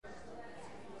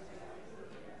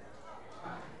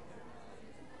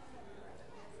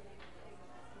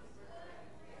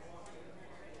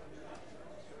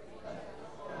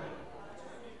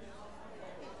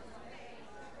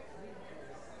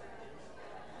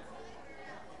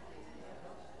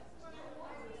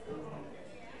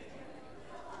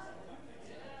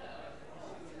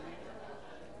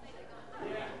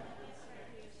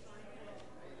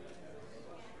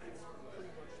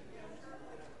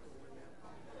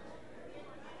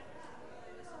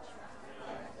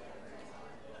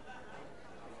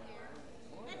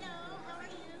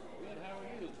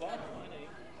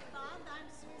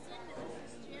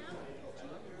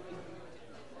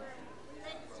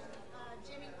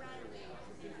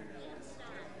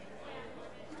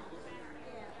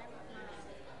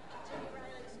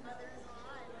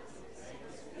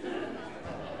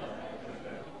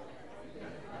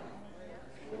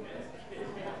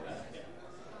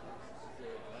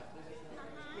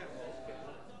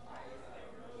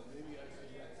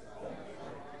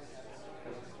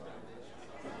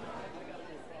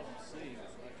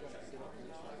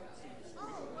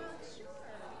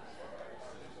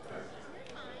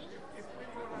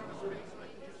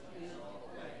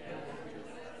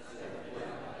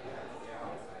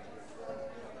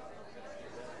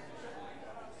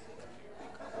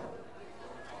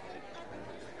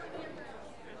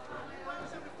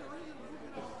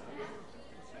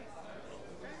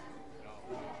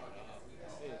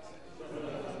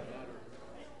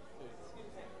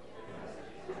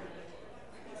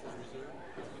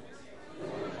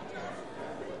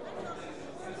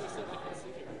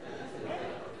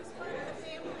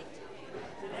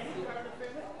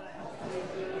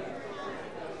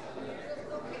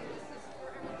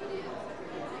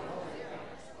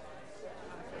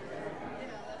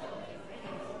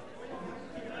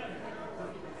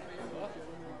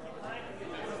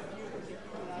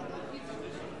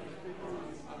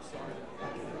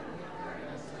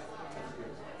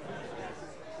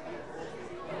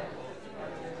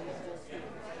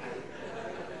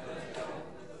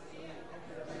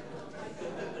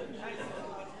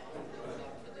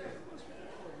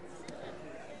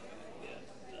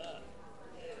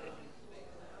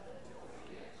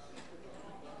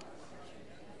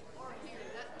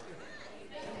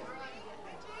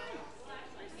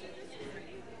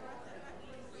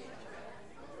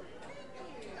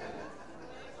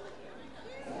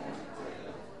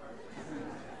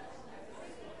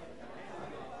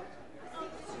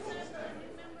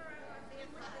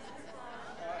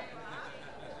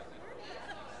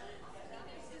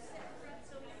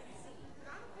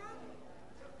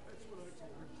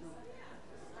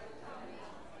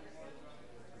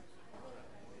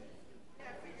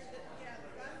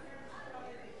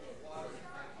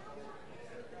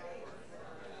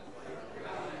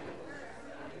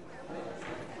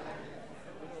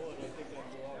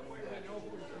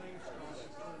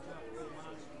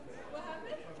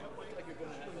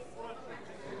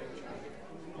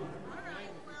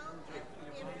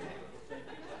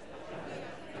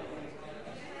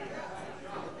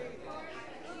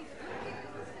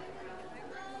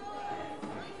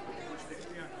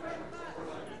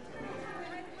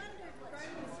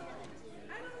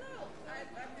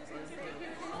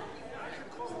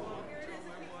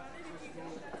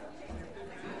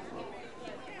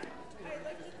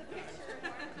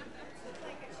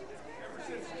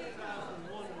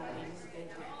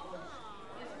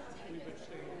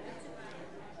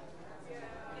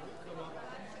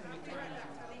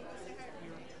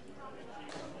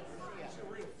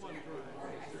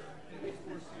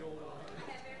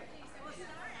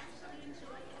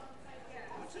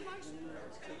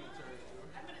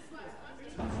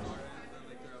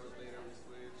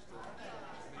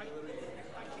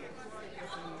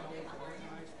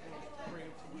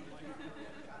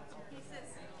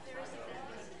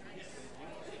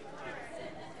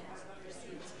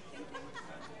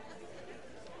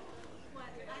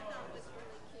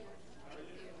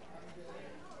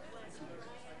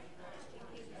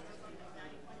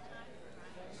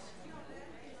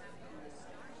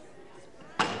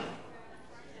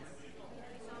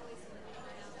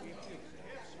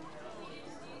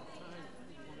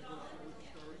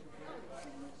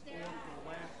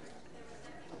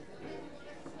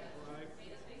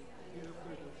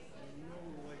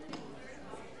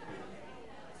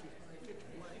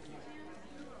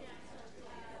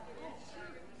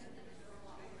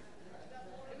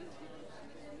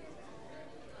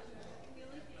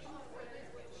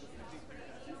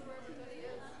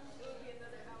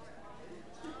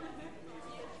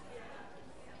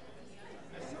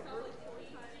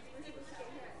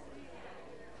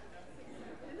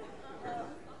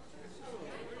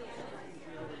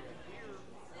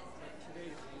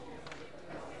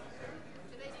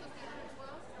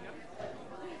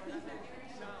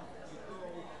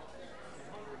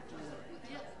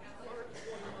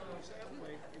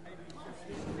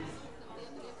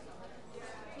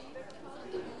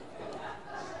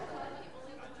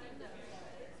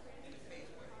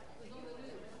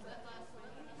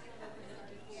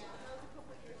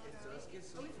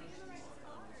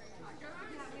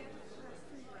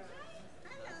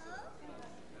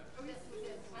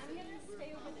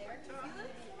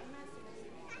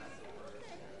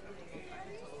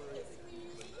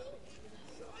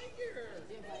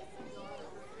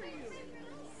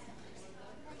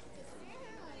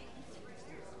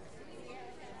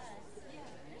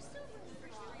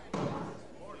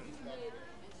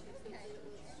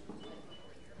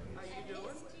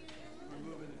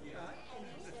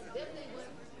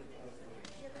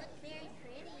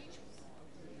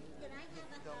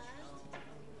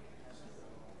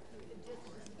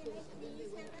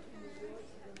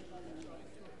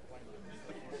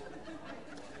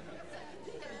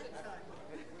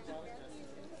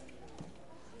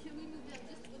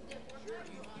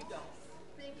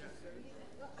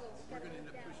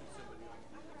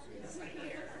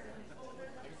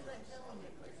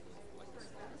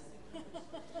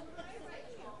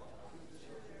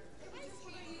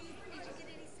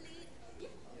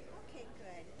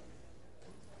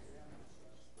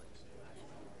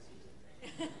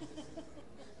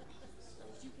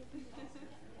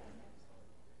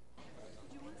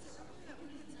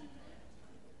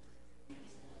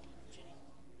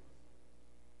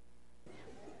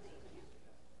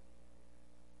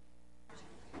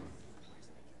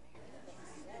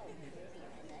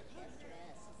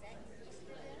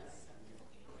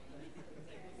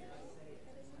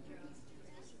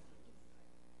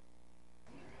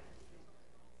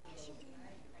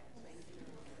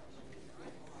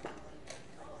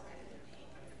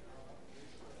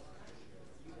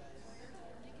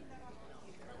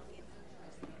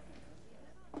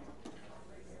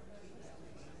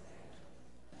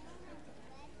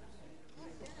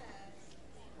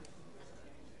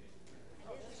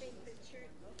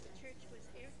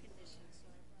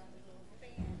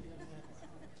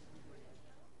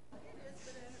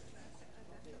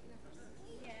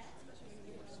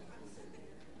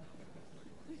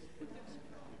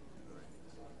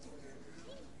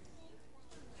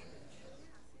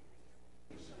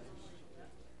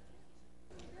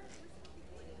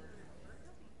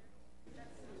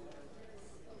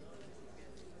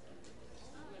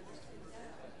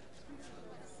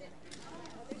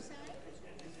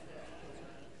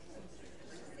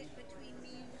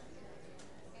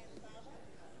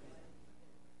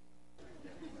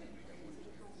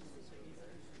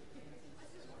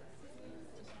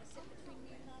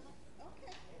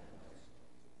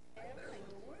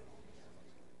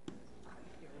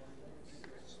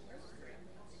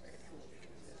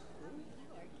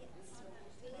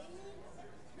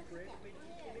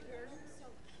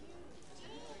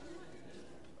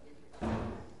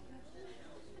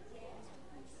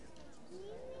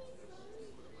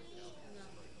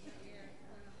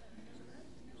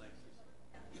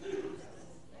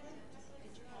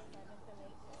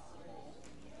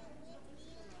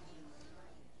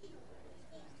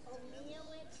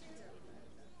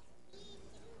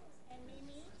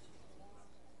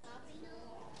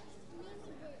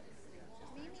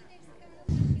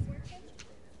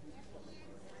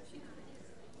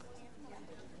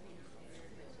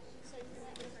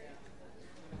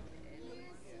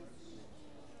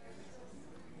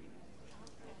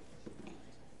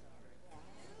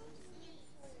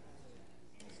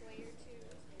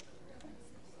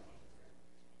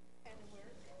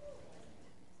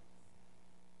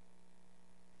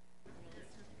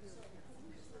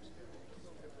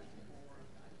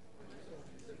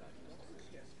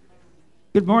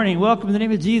Good morning. Welcome in the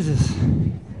name of Jesus.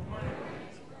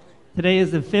 Today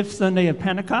is the fifth Sunday of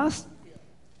Pentecost,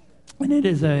 and it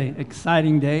is an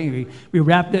exciting day. We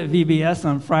wrapped at VBS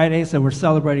on Friday, so we're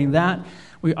celebrating that.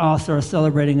 We also are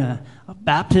celebrating a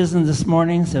baptism this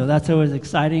morning, so that's always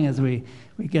exciting as we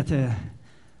get to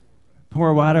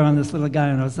pour water on this little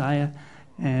guy in Uzziah,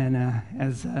 and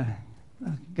as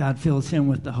God fills him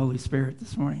with the Holy Spirit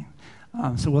this morning.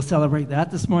 So we'll celebrate that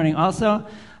this morning also,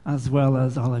 as well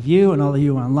as all of you and all of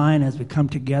you online as we come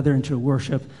together into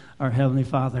worship our Heavenly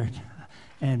Father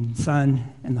and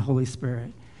Son and the Holy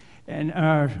Spirit. And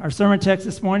our sermon text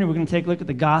this morning, we're going to take a look at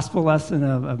the gospel lesson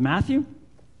of Matthew.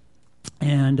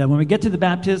 And when we get to the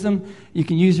baptism, you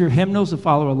can use your hymnals to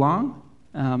follow along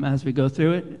as we go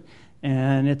through it.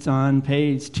 And it's on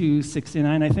page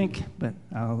 269, I think, but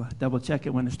I'll double check it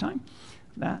when it's time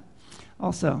for that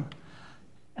also.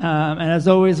 And as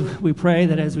always, we pray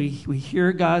that as we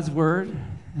hear God's word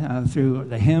through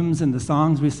the hymns and the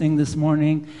songs we sing this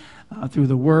morning, through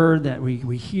the word that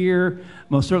we hear,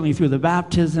 most certainly through the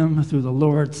baptism, through the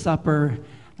Lord's Supper,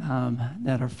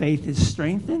 that our faith is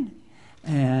strengthened.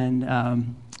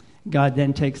 And God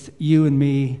then takes you and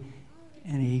me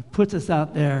and he puts us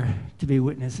out there to be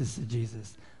witnesses to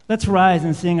Jesus. Let's rise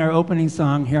and sing our opening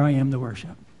song, Here I Am to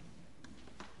Worship.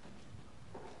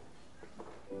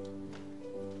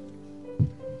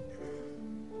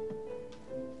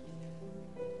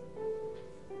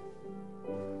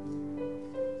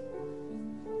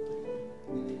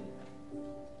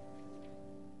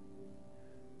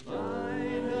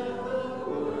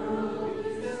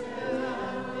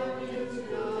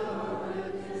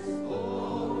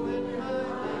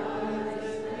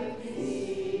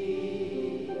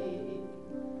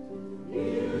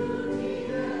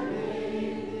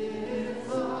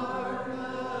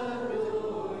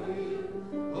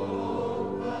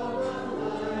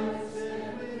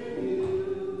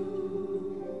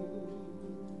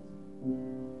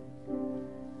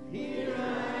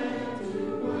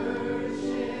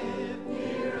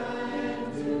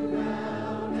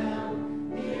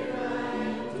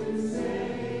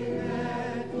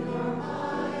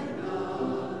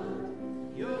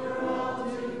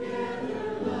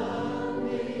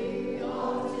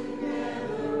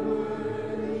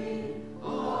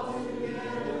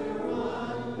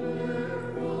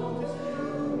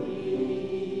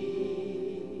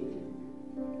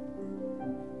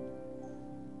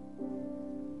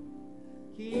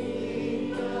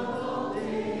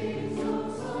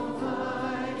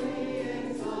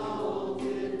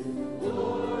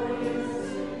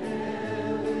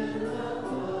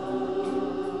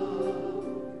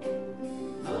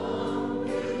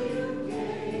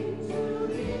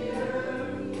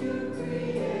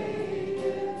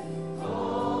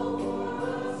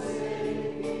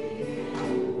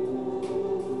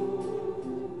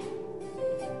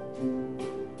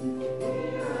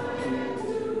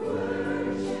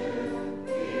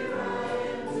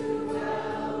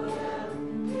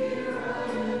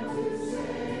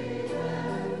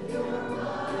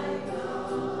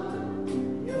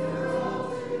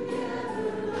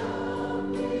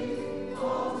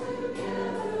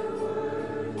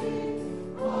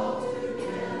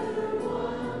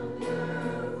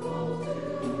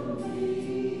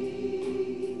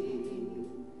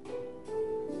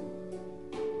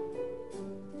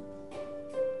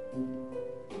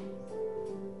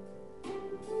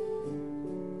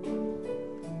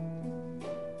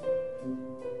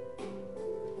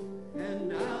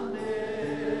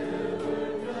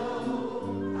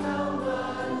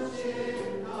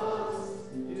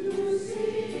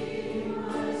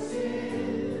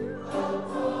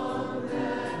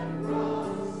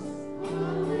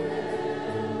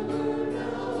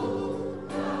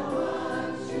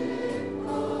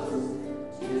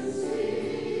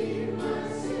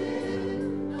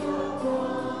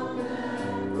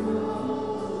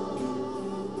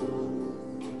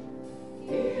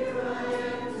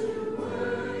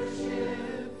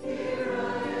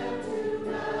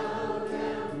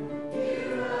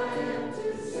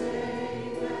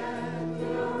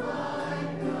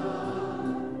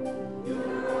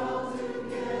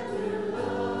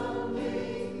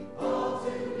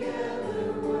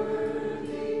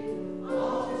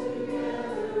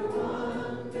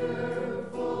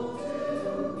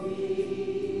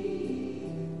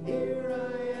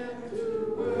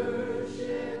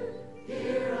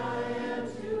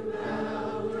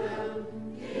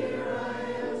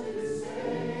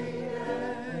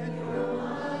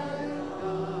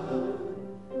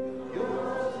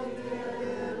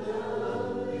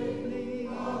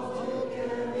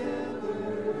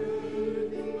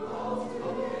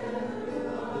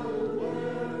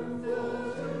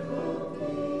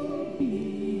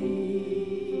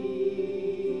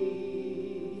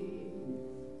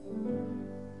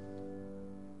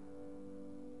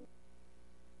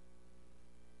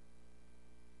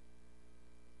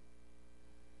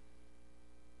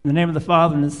 In the name of the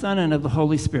Father, and the Son, and of the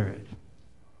Holy Spirit.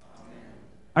 Amen.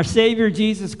 Our Savior,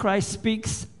 Jesus Christ,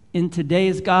 speaks in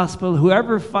today's gospel,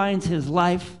 whoever finds his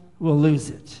life will lose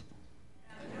it.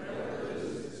 And whoever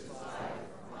loses his life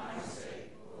for my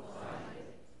sake will find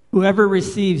it. Whoever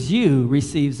receives you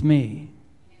receives me.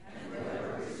 And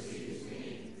whoever receives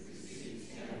me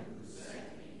receives him who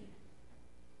sent me.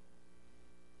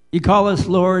 You call us,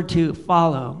 Lord, to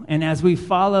follow. And as we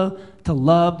follow, to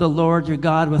love the Lord your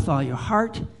God with all your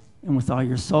heart and with all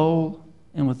your soul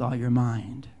and with all your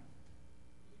mind.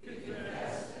 You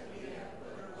confess that we have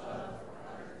put our love for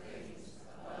other things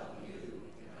above you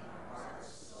in our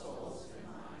hearts, souls, and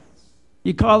minds.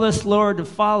 You call us, Lord, to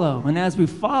follow. And as we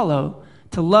follow,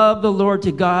 to love the Lord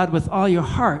your God with all your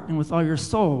heart and with all your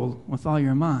soul, with all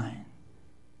your mind.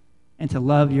 And to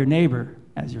love your neighbor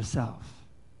as yourself.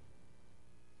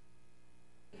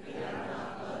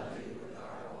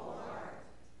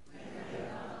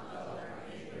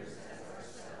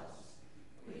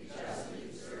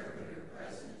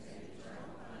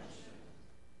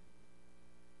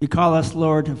 You call us,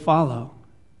 Lord, to follow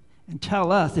and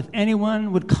tell us, if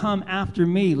anyone would come after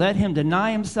me, let him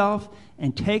deny himself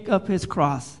and take up his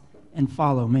cross and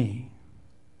follow me.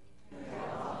 We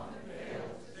have often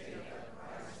failed to take up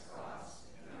Christ's cross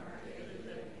in our daily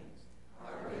living,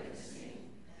 our witnessing,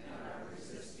 and our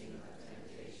resisting of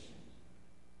temptation.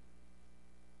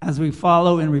 As we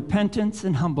follow in repentance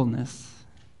and humbleness,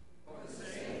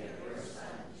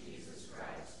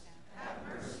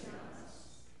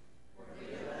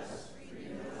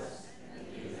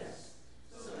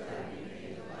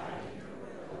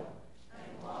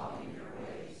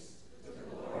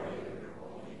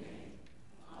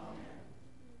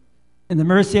 in the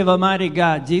mercy of Almighty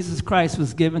God, Jesus Christ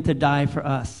was given to die for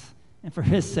us. And for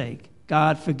his sake,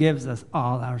 God forgives us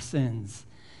all our sins.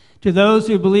 To those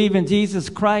who believe in Jesus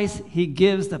Christ, he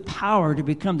gives the power to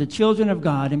become the children of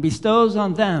God and bestows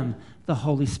on them the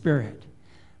Holy Spirit.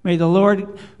 May the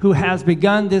Lord, who has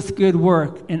begun this good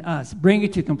work in us, bring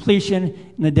it to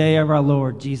completion in the day of our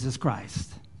Lord Jesus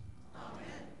Christ.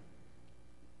 Amen.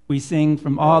 We sing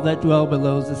from all that dwell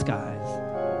below the skies.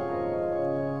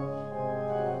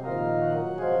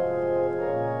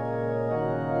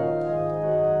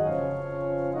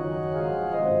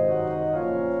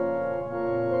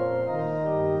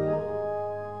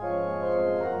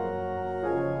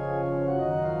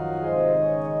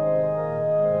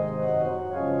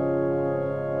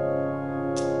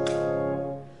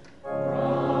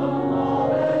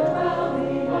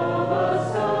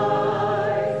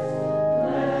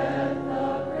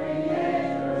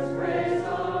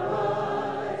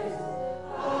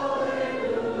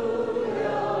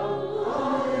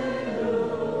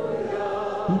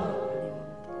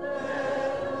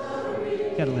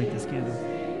 Gotta light this candle.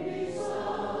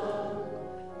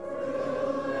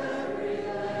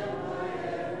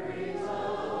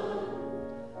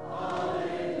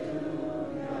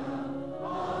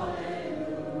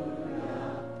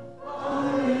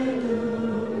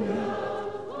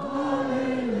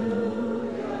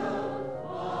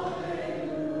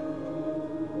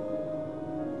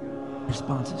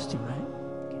 Responses to, right?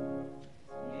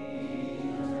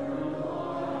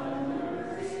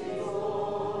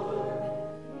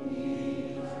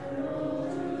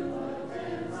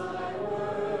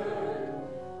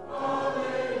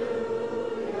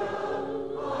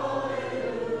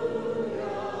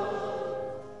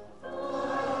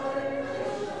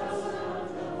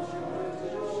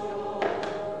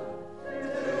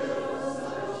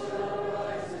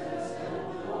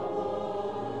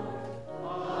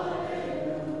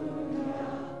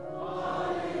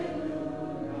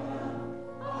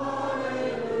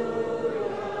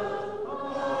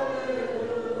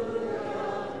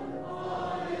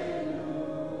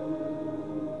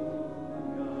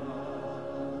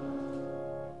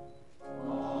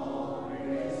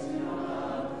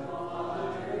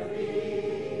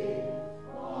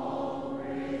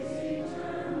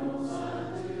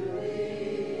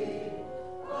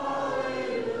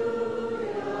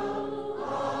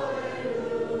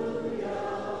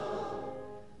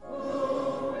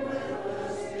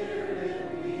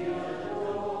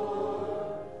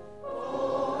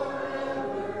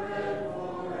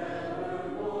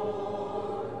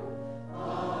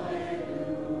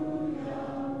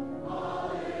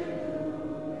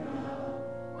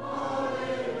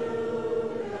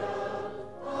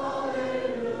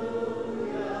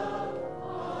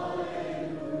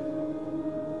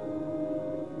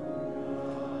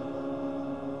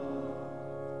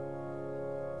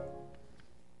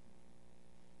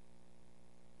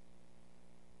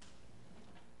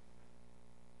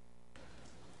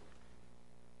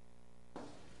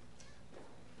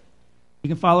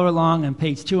 can follow along on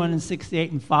page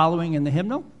 268 and following in the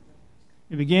hymnal.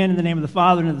 We begin in the name of the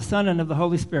Father, and of the Son, and of the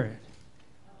Holy Spirit.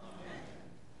 Amen.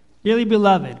 Dearly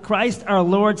beloved, Christ our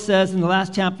Lord says in the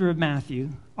last chapter of Matthew,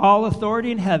 "All authority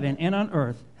in heaven and on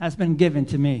earth has been given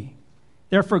to me.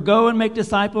 Therefore go and make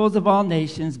disciples of all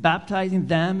nations, baptizing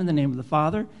them in the name of the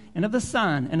Father, and of the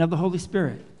Son, and of the Holy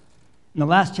Spirit." In the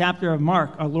last chapter of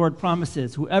Mark, our Lord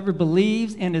promises, whoever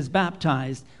believes and is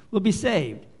baptized will be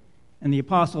saved. And the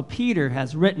Apostle Peter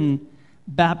has written,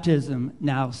 "Baptism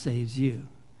now saves you."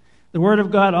 The Word of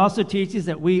God also teaches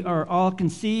that we are all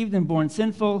conceived and born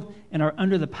sinful and are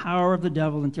under the power of the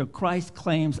devil until Christ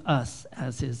claims us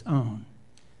as his own.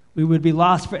 We would be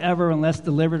lost forever unless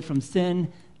delivered from sin,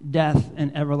 death,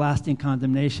 and everlasting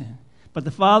condemnation. But the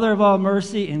Father of all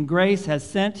mercy and grace has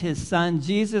sent his Son,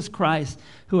 Jesus Christ,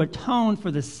 who atoned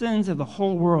for the sins of the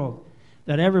whole world,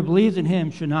 that whoever believes in him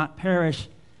should not perish,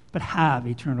 but have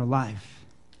eternal life.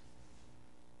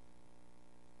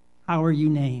 How are you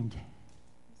named?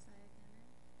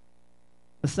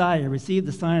 Messiah. Receive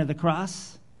the sign of the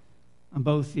cross on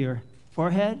both your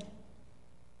forehead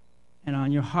and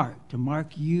on your heart to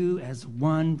mark you as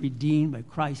one redeemed by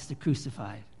Christ the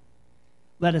crucified.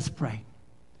 Let us pray.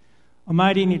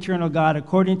 Almighty and eternal God,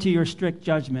 according to your strict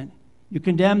judgment, you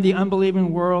condemned the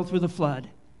unbelieving world through the flood.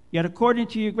 Yet according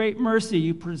to your great mercy,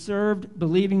 you preserved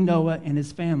believing Noah and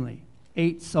his family,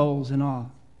 8 souls in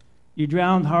all. You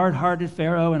drowned hard-hearted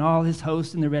Pharaoh and all his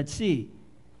host in the Red Sea,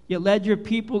 yet led your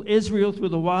people Israel through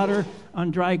the water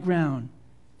on dry ground,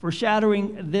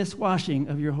 foreshadowing this washing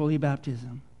of your holy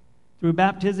baptism. Through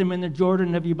baptism in the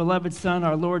Jordan of your beloved Son,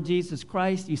 our Lord Jesus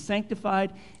Christ, you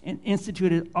sanctified and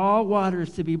instituted all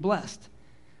waters to be blessed,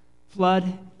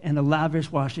 flood and a lavish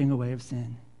washing away of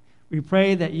sin. We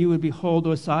pray that you would behold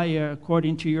Messiah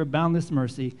according to your boundless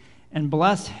mercy and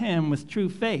bless him with true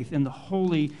faith in the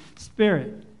Holy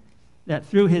Spirit, that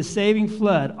through his saving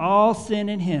flood, all sin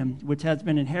in him, which has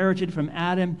been inherited from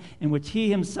Adam and which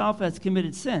he himself has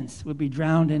committed since, would be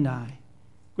drowned and die.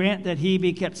 Grant that he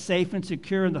be kept safe and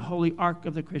secure in the holy ark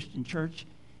of the Christian church,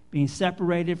 being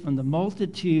separated from the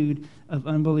multitude of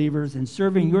unbelievers and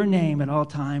serving your name at all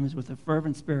times with a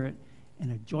fervent spirit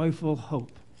and a joyful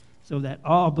hope, so that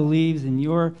all believes in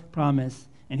your promise,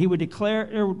 and he would declare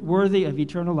it worthy of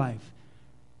eternal life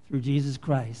through Jesus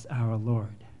Christ our Lord.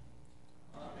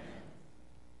 Amen.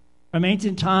 From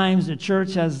ancient times, the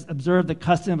church has observed the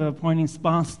custom of appointing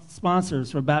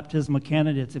sponsors for baptismal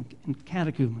candidates and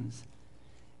catechumens.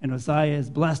 And Messiah is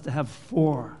blessed to have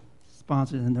 4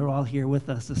 sponsors, and they're all here with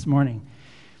us this morning.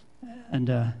 And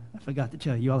I forgot to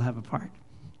tell you, you all have a part.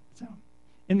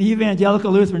 In the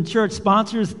Evangelical Lutheran Church,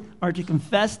 sponsors are to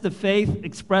confess the faith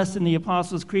expressed in the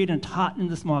Apostles' Creed and taught in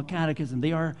the small catechism.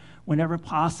 They are, whenever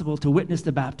possible, to witness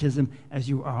the baptism, as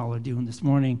you all are doing this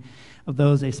morning, of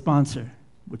those they sponsor,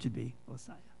 which would be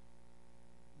Messiah.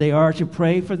 They are to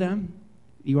pray for them.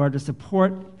 You are to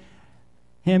support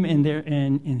him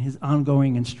in his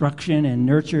ongoing instruction and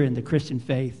nurture in the Christian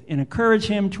faith, and encourage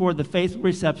him toward the faithful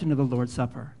reception of the Lord's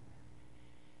Supper.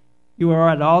 You are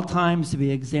at all times to be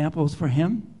examples for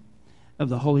him of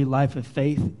the holy life of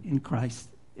faith in Christ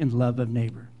and love of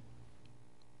neighbor.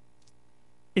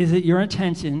 Is it your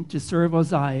intention to serve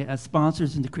Mosiah as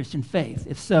sponsors in the Christian faith?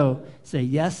 If so, say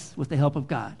yes with the help of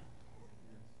God.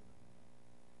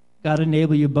 God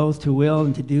enable you both to will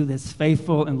and to do this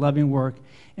faithful and loving work,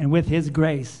 and with his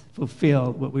grace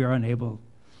fulfill what we are unable.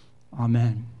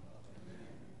 Amen.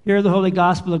 Hear the Holy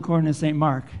Gospel according to St.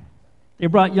 Mark. They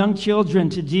brought young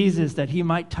children to Jesus that he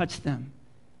might touch them.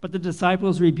 But the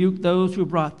disciples rebuked those who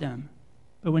brought them.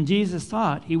 But when Jesus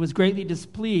saw it, he was greatly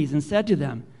displeased and said to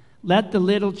them, "Let the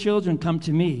little children come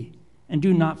to me, and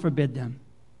do not forbid them.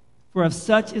 For of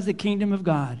such is the kingdom of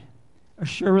God.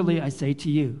 Assuredly, I say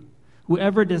to you,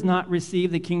 whoever does not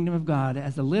receive the kingdom of God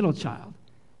as a little child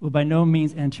will by no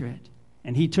means enter it."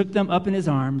 And he took them up in his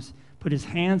arms, put his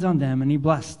hands on them, and he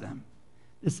blessed them.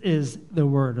 This is the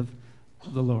word of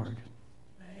the Lord.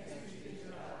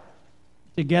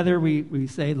 Together we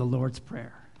say the Lord's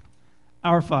Prayer.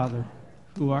 Our Father,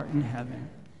 who art in heaven,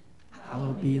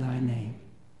 hallowed be thy name.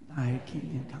 Thy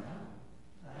kingdom come.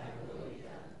 Thy will be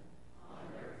done, on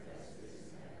earth as it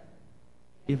is in heaven.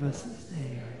 Give us this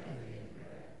day our daily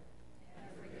bread,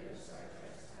 and forgive us our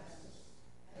trespasses,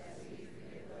 as we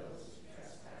forgive those who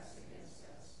trespass against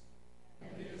us.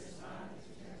 And lead us not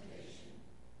into temptation,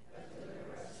 but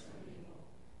deliver us from evil.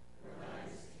 For thine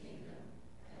is the kingdom,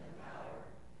 and the power,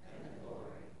 and the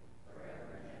glory,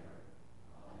 forever and ever.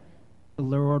 Amen.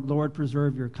 The Lord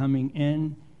preserve your coming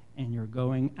in and your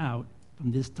going out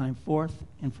from this time forth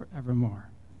and forevermore.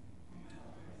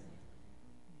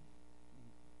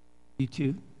 You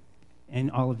too. And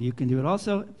all of you can do it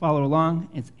also. Follow along.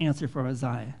 It's answer for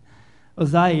Uzziah.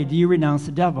 Uzziah, do you renounce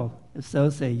the devil? If so,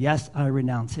 say, yes, I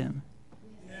renounce him.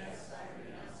 Yes, I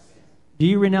renounce him. Do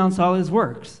you renounce all his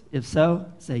works? If so,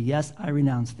 say, yes, I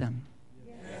renounce them.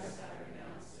 Yes, I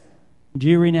renounce them. Do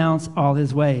you renounce all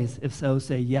his ways? If so,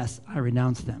 say, yes, I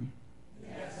renounce them.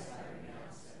 Yes, I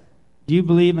renounce them. Do you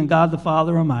believe in God the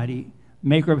Father Almighty,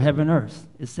 maker of heaven and earth?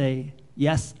 Say,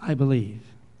 yes, I believe.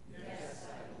 Yes,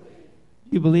 I believe.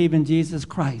 Do you believe in Jesus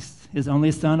Christ, his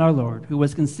only Son, our Lord, who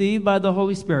was conceived by the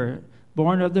Holy Spirit,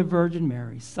 born of the Virgin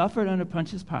Mary, suffered under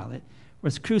Pontius Pilate,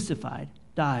 was crucified,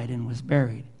 died, and was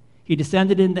buried. He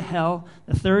descended into hell.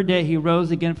 The third day he rose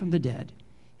again from the dead.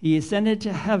 He ascended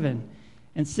to heaven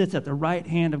and sits at the right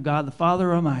hand of God the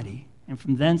Father Almighty, and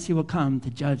from thence he will come to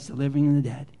judge the living and the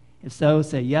dead. If so,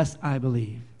 say, yes, I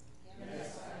believe.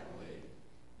 Yes, I believe.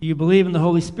 Do you believe in the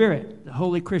Holy Spirit, the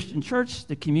holy Christian church,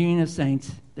 the communion of saints,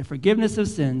 the forgiveness of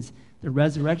sins, the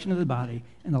resurrection of the body,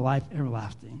 and the life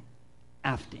everlasting?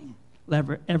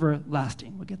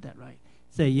 Everlasting. We'll get that right.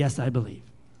 Say, yes, I believe.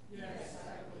 Yes,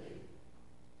 I believe.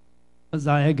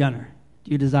 Uzziah Gunner,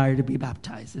 do you desire to be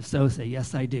baptized? If so, say,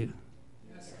 yes, I do.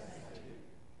 Yes, I do.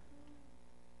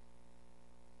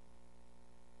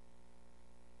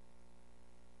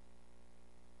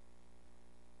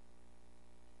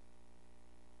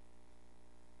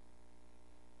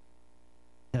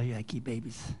 Tell you I keep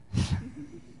babies.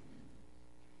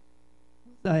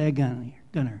 Uzziah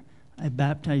Gunner, I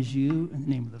baptize you in the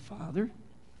name of the Father,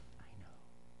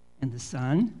 and the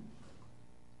Son, and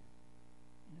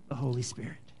the Holy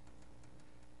Spirit.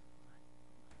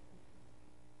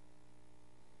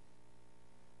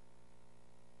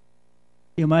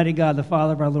 The Almighty God, the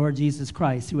Father of our Lord Jesus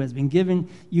Christ, who has been given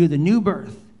you the new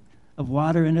birth of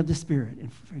water and of the Spirit,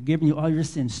 and forgiven you all your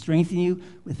sins, strengthen you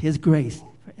with his grace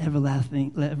for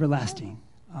everlasting.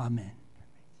 Amen.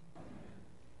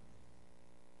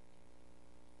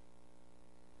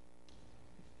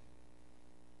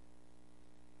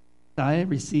 I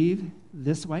receive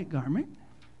this white garment.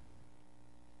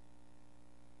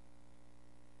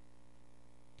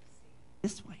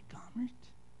 This white garment.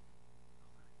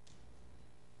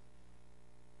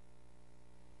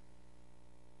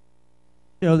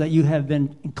 So that you have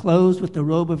been enclosed with the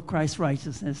robe of Christ's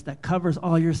righteousness that covers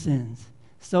all your sins.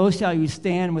 So shall you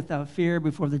stand without fear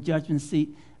before the judgment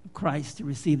seat of Christ to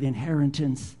receive the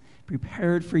inheritance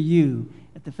prepared for you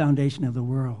at the foundation of the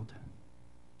world.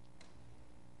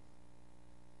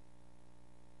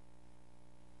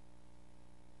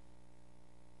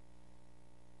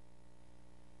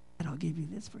 I'll give you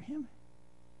this for him.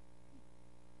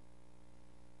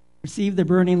 Receive the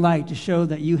burning light to show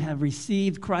that you have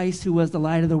received Christ, who was the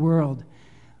light of the world.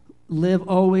 Live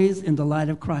always in the light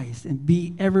of Christ and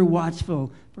be ever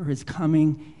watchful for his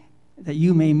coming, that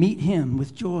you may meet him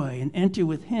with joy and enter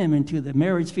with him into the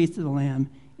marriage feast of the Lamb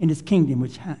in his kingdom,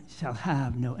 which shall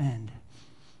have no end.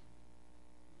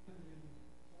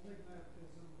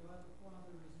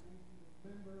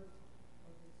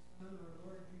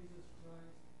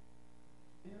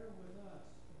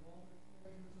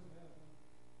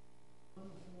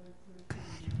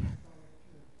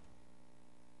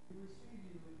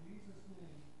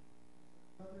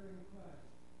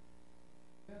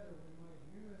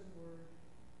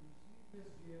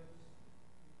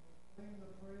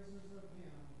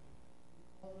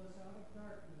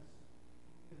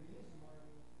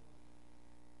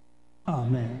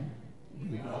 Amen.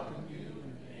 We welcome you in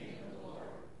the name of the Lord.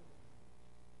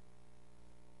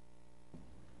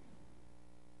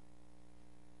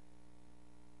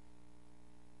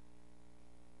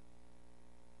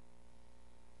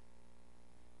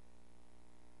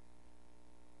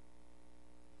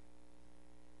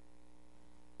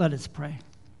 Let us pray.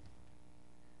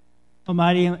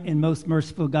 Almighty and most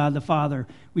merciful God the Father,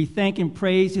 we thank and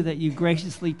praise you that you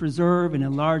graciously preserve and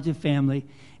enlarge a family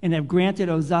and have granted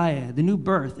Uzziah the new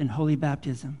birth in holy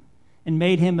baptism and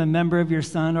made him a member of your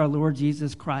Son, our Lord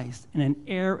Jesus Christ, and an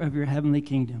heir of your heavenly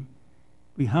kingdom.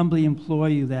 We humbly implore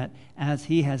you that as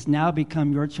he has now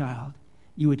become your child,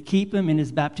 you would keep him in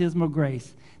his baptismal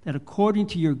grace, that according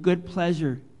to your good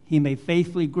pleasure he may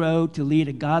faithfully grow to lead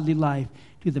a godly life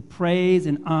to the praise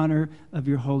and honor of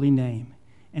your holy name.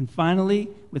 And finally,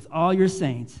 with all your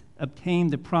saints, obtain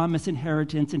the promised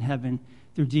inheritance in heaven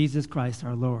through Jesus Christ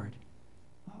our Lord.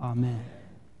 Amen.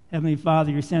 Heavenly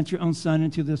Father, you sent your own Son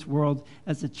into this world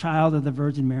as a child of the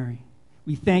Virgin Mary.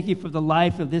 We thank you for the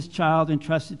life of this child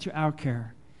entrusted to our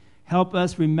care. Help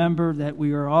us remember that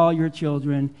we are all your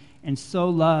children and so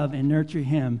love and nurture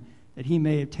him that he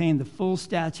may obtain the full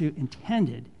stature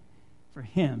intended for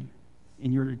him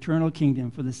in your eternal kingdom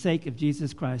for the sake of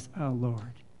Jesus Christ our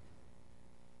Lord.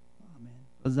 Amen.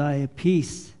 Uzziah,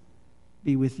 peace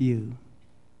be with you.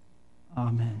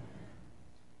 Amen.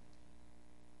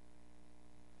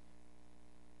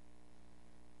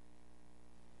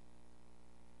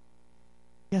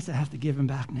 I guess I have to give him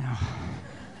back now.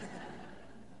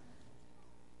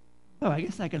 Oh, I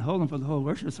guess I can hold him for the whole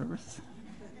worship service.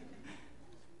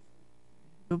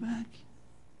 Go back.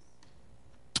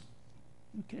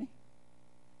 Okay.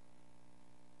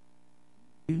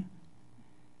 All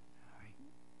right.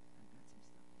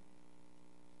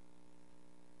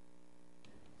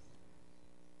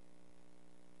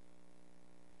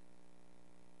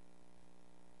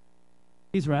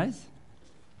 Please rise.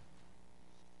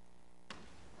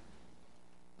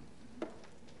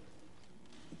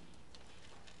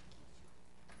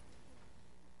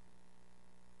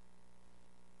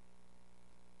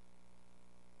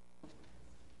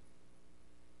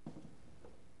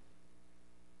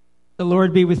 The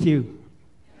Lord be with you.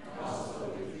 And also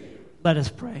with you. Let us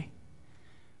pray.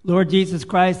 Lord Jesus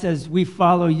Christ, as we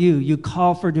follow you, you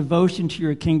call for devotion to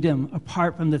your kingdom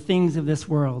apart from the things of this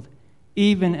world,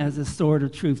 even as the sword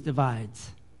of truth divides.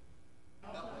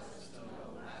 Help us to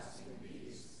know lasting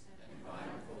peace and find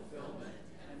fulfillment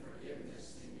and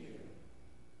forgiveness in you.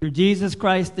 Through Jesus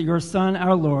Christ, your Son,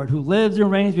 our Lord, who lives and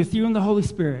reigns with you in the Holy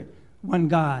Spirit, one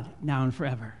God, now and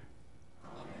forever.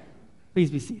 Amen.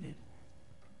 Please be seated.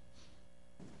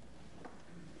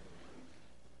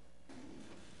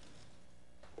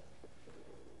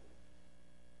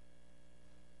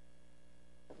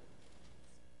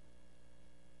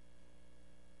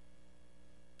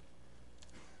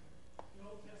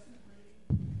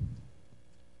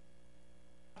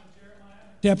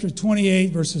 Chapter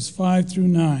 28, verses 5 through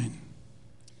 9.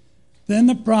 Then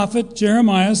the prophet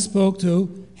Jeremiah spoke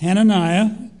to Hananiah,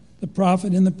 the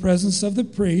prophet, in the presence of the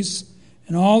priests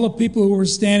and all the people who were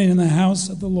standing in the house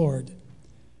of the Lord.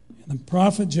 And the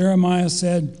prophet Jeremiah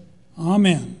said,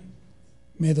 Amen.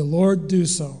 May the Lord do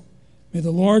so. May the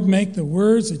Lord make the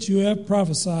words that you have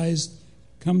prophesied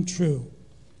come true.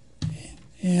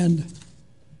 And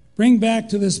bring back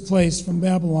to this place from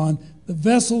Babylon the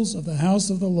vessels of the house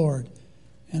of the Lord,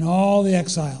 and all the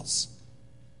exiles.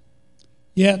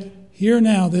 Yet hear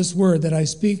now this word that I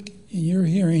speak in your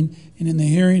hearing and in the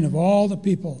hearing of all the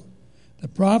people. The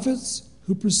prophets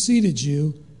who preceded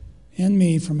you and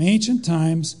me from ancient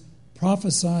times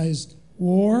prophesied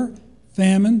war,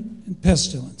 famine, and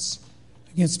pestilence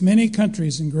against many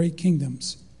countries and great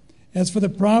kingdoms. As for the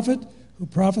prophet who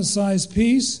prophesies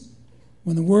peace,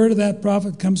 when the word of that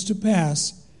prophet comes to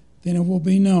pass, then it will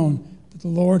be known that the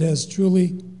Lord has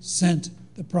truly sent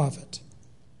the prophet.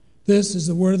 This is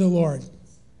the word of the Lord.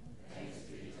 Thanks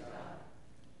be to God.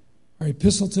 Our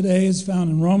epistle today is found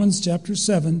in Romans chapter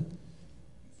 7,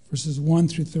 verses 1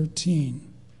 through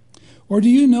 13. Or do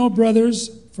you know, brothers,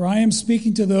 for I am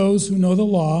speaking to those who know the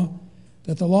law,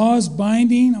 that the law is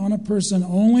binding on a person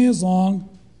only as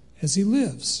long as he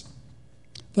lives.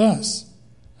 Thus,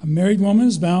 a married woman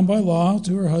is bound by law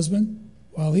to her husband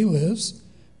while he lives,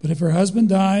 but if her husband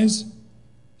dies,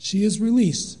 she is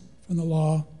released from the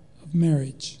law of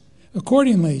marriage.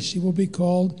 Accordingly, she will be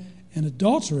called an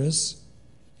adulteress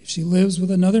if she lives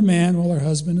with another man while her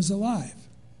husband is alive.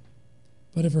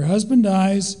 But if her husband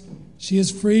dies, she is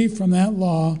free from that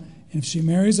law, and if she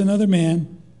marries another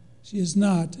man, she is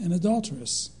not an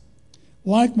adulteress.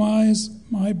 Likewise,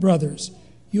 my brothers,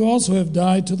 you also have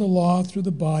died to the law through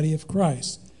the body of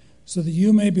Christ, so that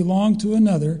you may belong to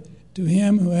another, to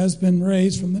him who has been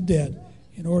raised from the dead,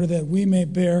 in order that we may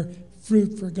bear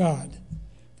fruit for God.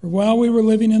 For while we were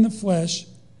living in the flesh,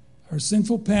 our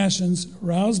sinful passions,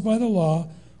 aroused by the law,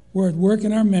 were at work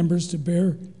in our members to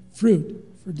bear fruit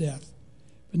for death.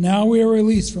 But now we are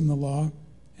released from the law,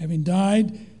 having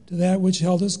died to that which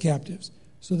held us captives,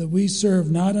 so that we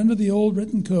serve not under the old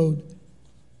written code,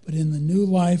 but in the new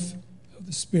life of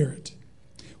the Spirit.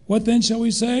 What then shall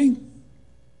we say?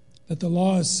 That the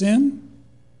law is sin?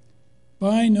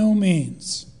 By no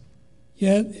means.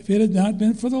 Yet, if it had not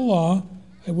been for the law,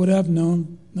 I would have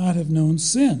not have known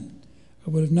sin.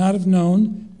 I would have not have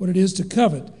known what it is to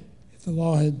covet, if the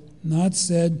law had not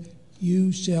said,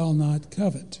 you shall not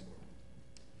covet.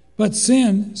 But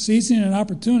sin, seizing an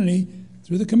opportunity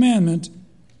through the commandment,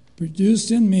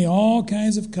 produced in me all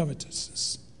kinds of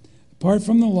covetousness. Apart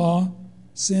from the law,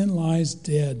 sin lies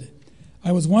dead.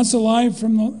 I was once alive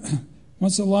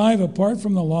apart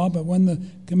from the law, but when the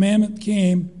commandment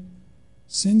came,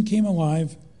 sin came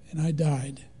alive, and I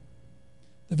died.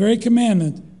 The very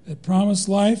commandment that promised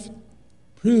life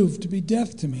proved to be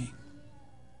death to me.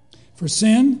 For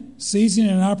sin, seizing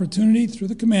an opportunity through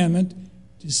the commandment,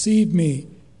 deceived me,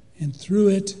 and through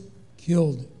it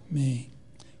killed me.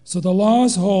 So the law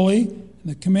is holy,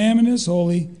 and the commandment is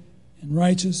holy and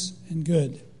righteous and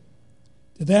good.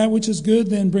 Did that which is good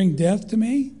then bring death to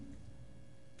me?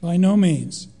 By no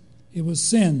means. It was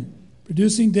sin,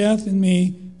 producing death in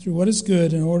me through what is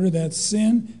good, in order that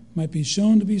sin might be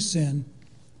shown to be sin,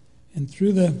 and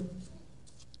through the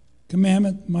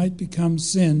commandment might become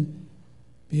sin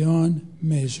beyond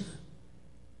measure.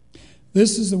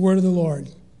 This is the word of the Lord.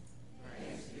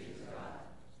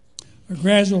 Our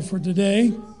gradual for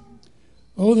today.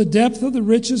 Oh, the depth of the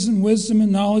riches and wisdom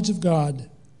and knowledge of God.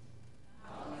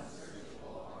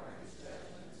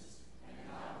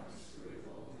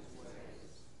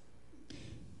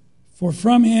 For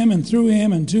from him and through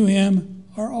him and to him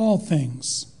are all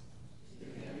things.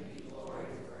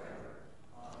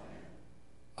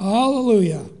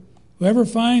 Hallelujah. Whoever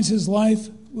finds his life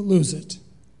will lose it.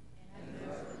 And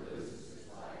whoever loses his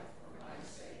life for my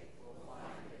sake will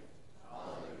find it.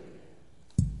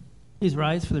 Hallelujah. Please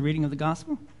rise for the reading of the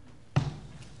gospel.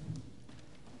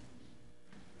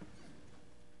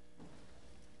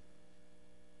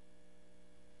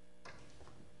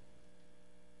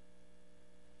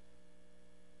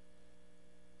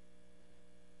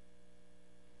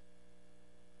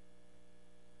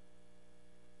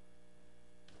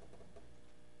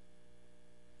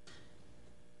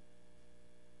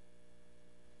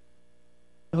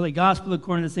 The Holy Gospel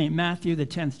according to St. Matthew, the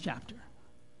 10th chapter.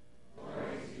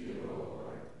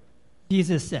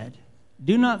 Jesus said,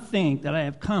 "Do not think that I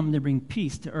have come to bring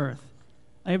peace to earth.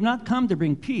 I have not come to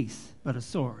bring peace, but a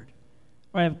sword.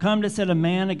 For I have come to set a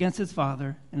man against his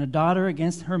father, and a daughter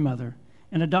against her mother,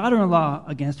 and a daughter-in-law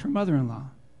against her mother-in-law.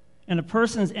 And a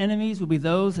person's enemies will be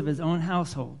those of his own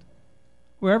household.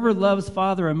 Whoever loves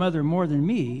father or mother more than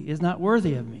me is not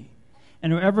worthy of me.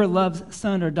 And whoever loves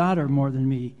son or daughter more than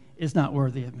me is not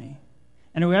worthy of me.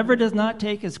 And whoever does not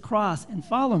take his cross and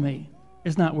follow me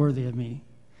is not worthy of me.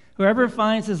 Whoever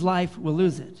finds his life will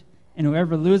lose it, and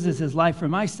whoever loses his life for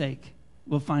my sake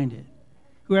will find it.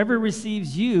 Whoever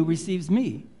receives you receives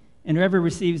me, and whoever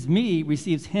receives me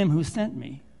receives him who sent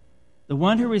me. The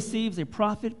one who receives a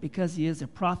prophet because he is a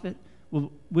prophet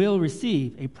will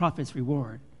receive a prophet's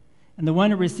reward. And the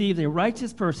one who receives a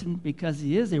righteous person because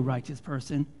he is a righteous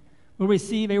person will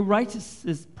receive a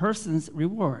righteous person's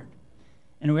reward.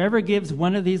 And whoever gives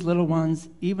one of these little ones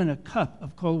even a cup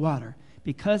of cold water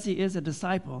because he is a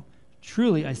disciple,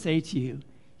 truly I say to you,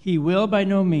 he will by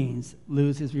no means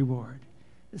lose his reward."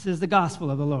 This is the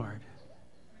gospel of the Lord.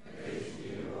 Praise to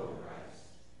you, O Christ.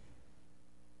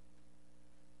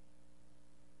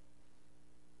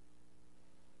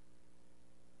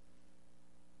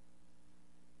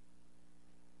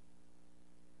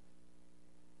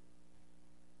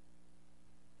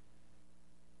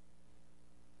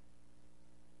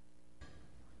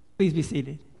 Please be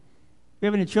seated. Do we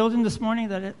have any children this morning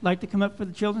that would like to come up for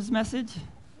the children's message?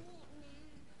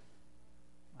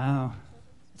 Wow.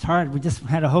 It's hard. We just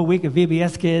had a whole week of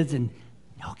VBS kids and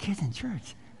no kids in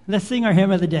church. Let's sing our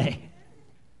hymn of the day.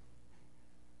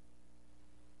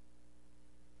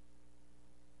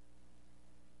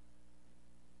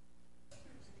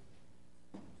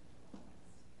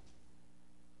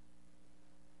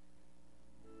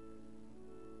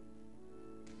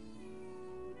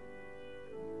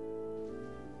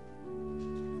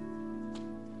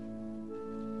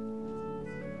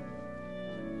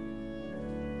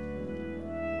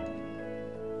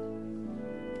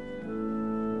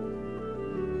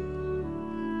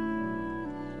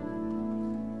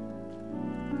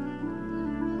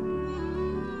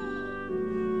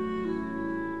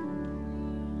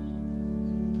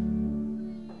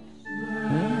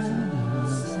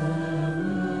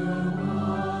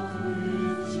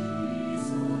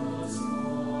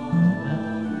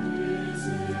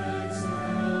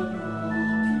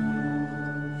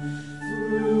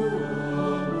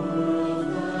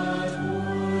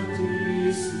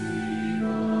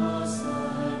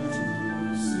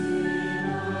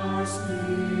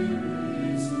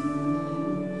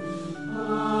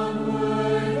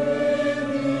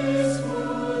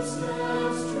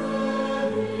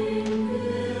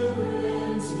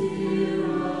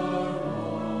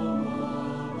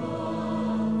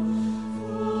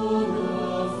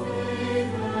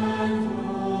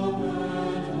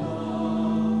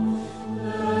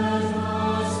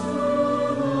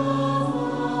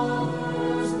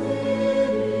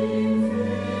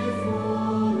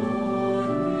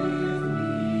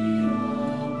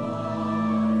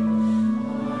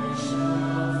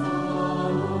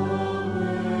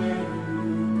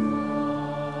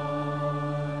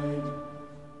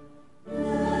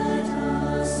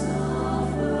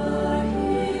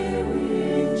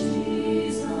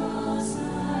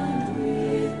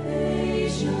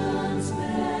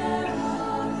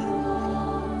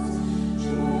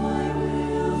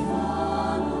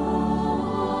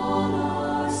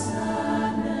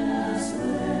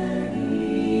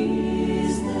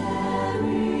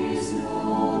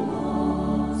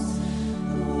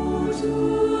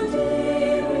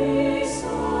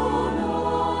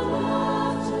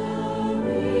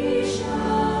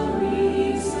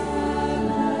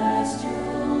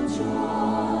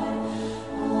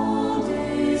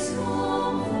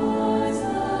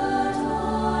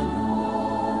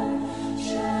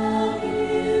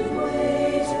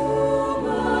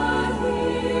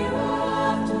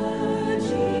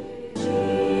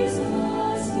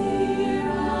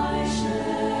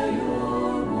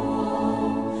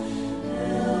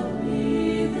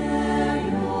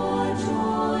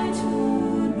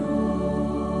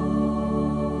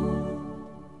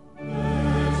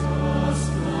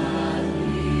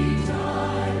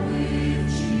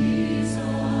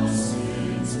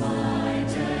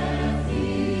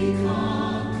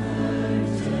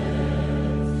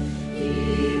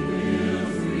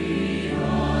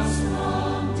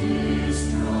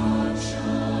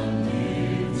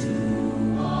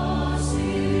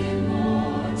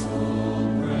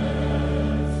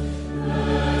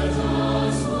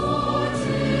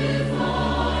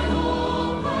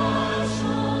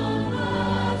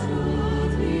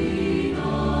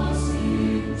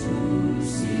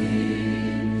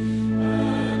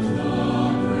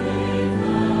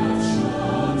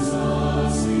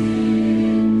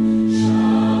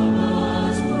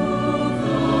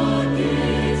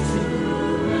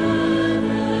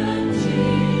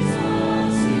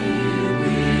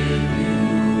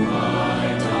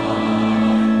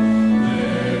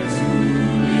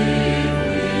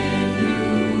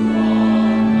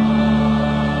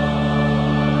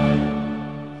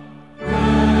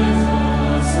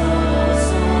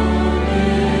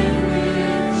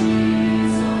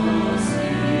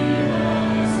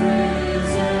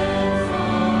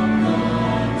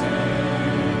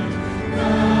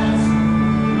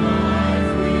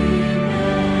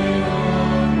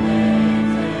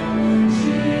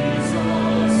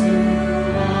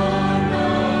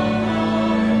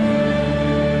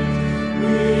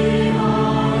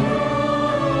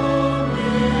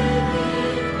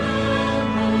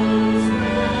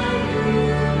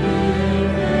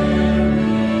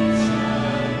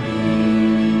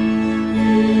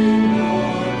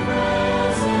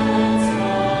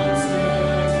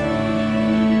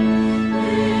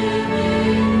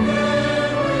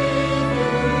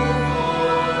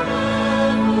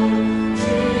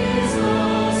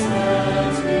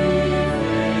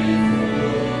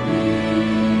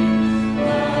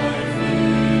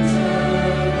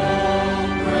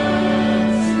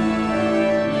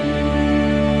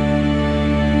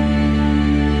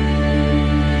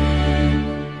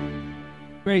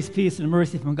 Grace, peace, and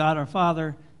mercy from God our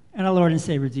Father and our Lord and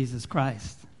Savior Jesus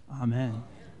Christ. Amen.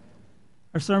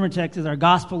 Our sermon text is our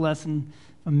gospel lesson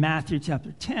from Matthew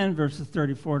chapter 10, verses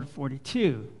 34 to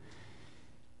 42.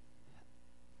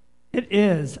 It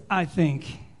is, I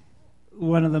think,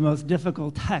 one of the most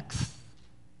difficult texts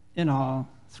in all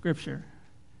Scripture.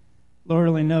 Lord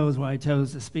only knows why I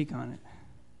chose to speak on it.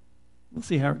 We'll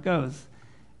see how it goes.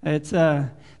 There's a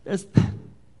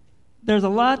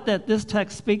lot that this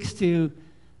text speaks to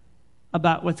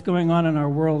about what's going on in our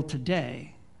world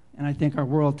today. And I think our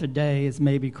world today is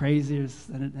maybe crazier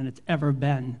than it's ever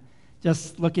been.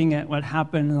 Just looking at what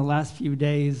happened in the last few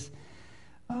days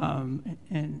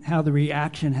and how the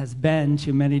reaction has been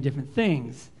to many different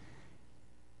things.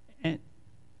 And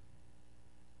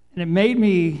it made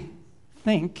me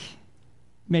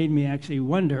actually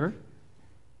wonder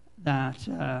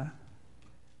that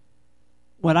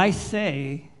what I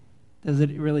say, does it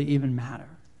really even matter?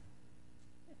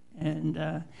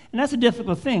 And that's a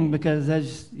difficult thing because,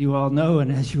 as you all know,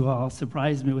 and as you all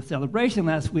surprised me with celebration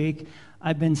last week,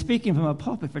 I've been speaking from a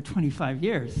pulpit for 25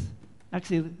 years.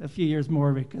 Actually, a few years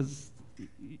more because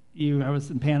I was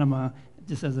in Panama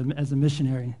just as a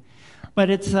missionary.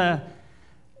 But it's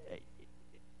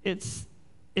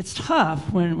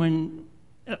tough when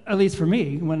at least for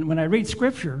me, when I read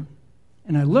Scripture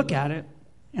and I look at it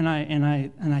and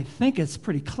I think it's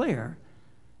pretty clear,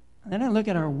 and then I look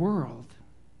at our world.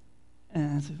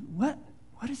 And I said, what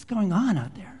is going on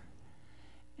out there?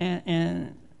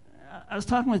 And I was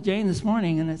talking with Jane this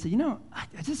morning, and I said,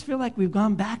 I just feel like we've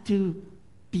gone back to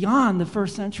beyond the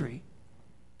first century,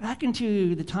 back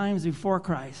into the times before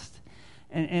Christ,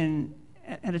 and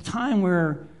at a time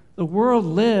where the world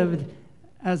lived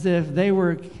as if they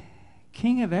were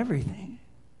king of everything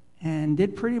and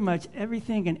did pretty much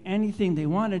everything and anything they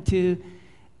wanted to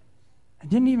and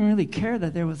didn't even really care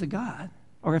that there was a God.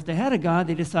 Or if they had a God,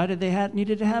 they decided they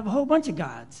needed to have a whole bunch of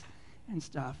gods and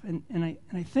stuff. And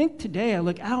I think today I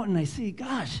look out and I see,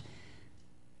 gosh,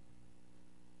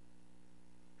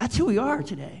 that's who we are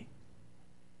today.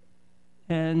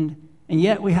 And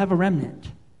yet we have a remnant.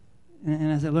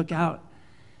 And as I look out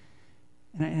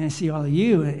and I see all of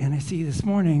you, and I see this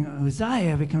morning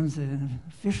Uzziah becomes an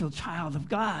official child of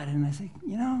God, and I say,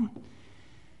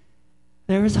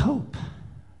 there is hope.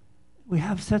 We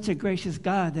have such a gracious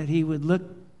God that he would look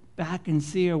back and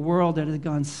see a world that has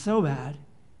gone so bad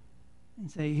and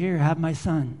say, here, have my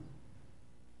son.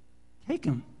 Take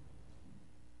him.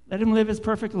 Let him live his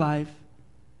perfect life,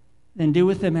 then do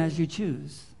with him as you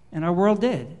choose. And our world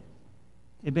did.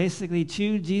 They basically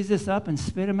chewed Jesus up and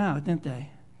spit him out, didn't they?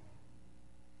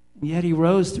 And yet he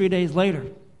rose 3 days later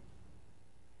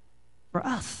for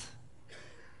us.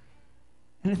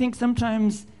 And I think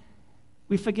sometimes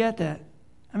we forget that.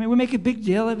 I mean, we make a big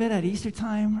deal of it at Easter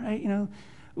time, right?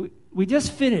 We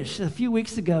just finished a few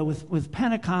weeks ago with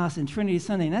Pentecost and Trinity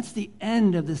Sunday, and that's the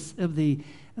end of the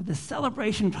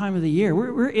celebration time of the year.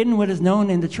 We're in what is known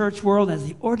in the church world as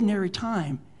the ordinary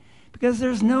time, because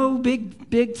there's no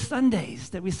big Sundays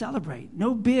that we celebrate,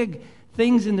 no big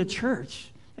things in the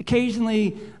church.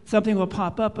 Occasionally, something will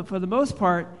pop up, but for the most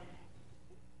part,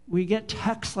 we get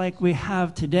texts like we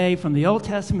have today from the Old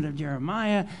Testament of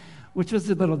Jeremiah, which was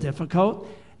a little difficult,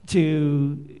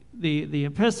 to the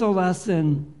epistle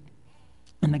lesson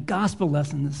and the gospel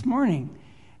lesson this morning.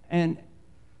 And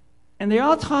they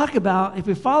all talk about, if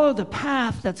we follow the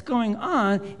path that's going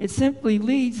on, it simply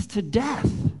leads to death,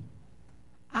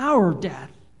 our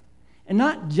death. And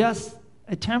not just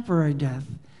a temporary death,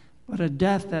 but a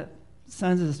death that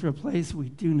sends us to a place we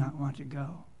do not want to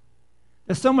go.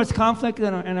 There's so much conflict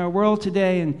in our world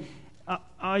today, and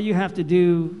all you have to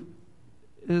do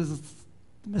is,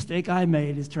 the mistake I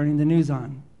made is turning the news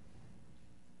on.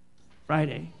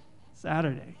 Friday,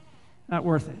 Saturday. Not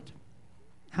worth it.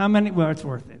 Well, it's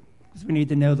worth it, because we need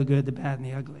to know the good, the bad, and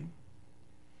the ugly.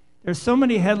 There's so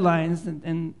many headlines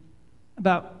and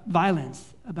about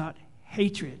violence, about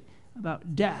hatred,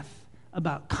 about death,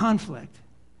 about conflict.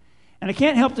 And I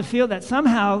can't help to feel that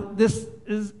somehow this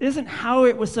isn't how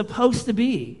it was supposed to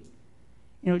be.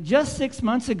 Just 6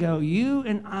 months ago, you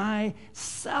and I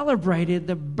celebrated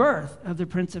the birth of the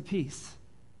Prince of Peace.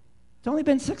 It's only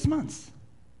been 6 months.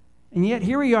 And yet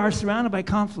here we are surrounded by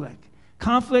conflict.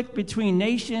 Conflict between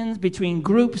nations, between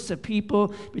groups of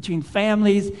people, between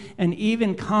families, and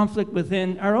even conflict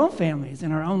within our own families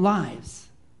and our own lives.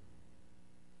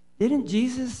 Didn't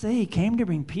Jesus say he came to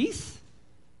bring peace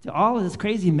to all of this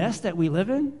crazy mess that we live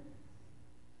in?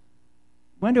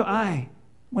 When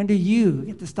do you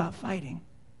get to stop fighting?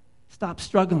 Stop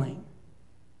struggling?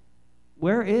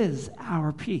 Where is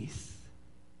our peace?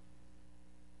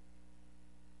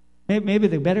 Maybe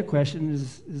the better question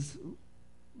is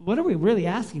what are we really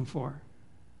asking for?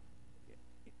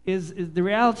 Is the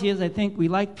reality is, I think we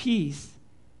like peace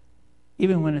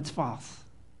even when it's false.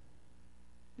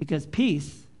 Because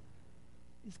peace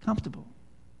is comfortable.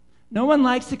 No one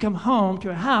likes to come home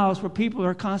to a house where people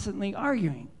are constantly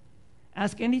arguing.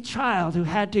 Ask any child who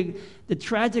had the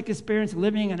tragic experience of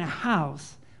living in a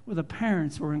house where the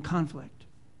parents were in conflict.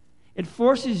 It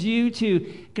forces you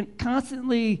to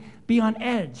constantly be on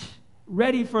edge,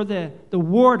 ready for the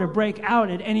war to break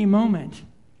out at any moment.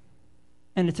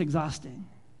 And it's exhausting.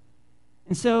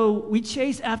 And so we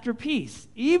chase after peace,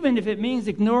 even if it means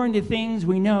ignoring the things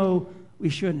we know we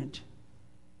shouldn't.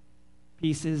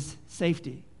 Peace is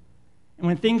safety. And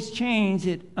when things change,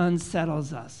 it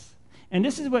unsettles us. And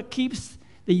this is what keeps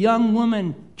the young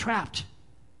woman trapped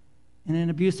in an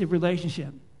abusive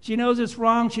relationship. She knows it's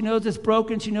wrong, she knows it's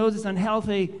broken, she knows it's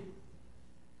unhealthy,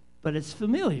 but it's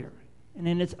familiar. And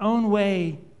in its own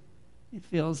way, it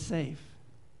feels safe.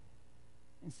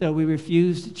 And so we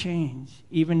refuse to change,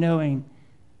 even knowing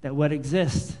that what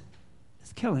exists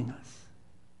is killing us.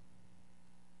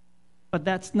 But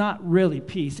that's not really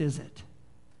peace, is it?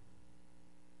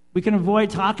 We can avoid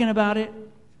talking about it,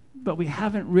 but we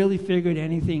haven't really figured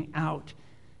anything out,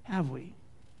 have we?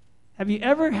 Have you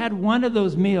ever had one of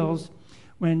those meals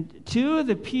when two of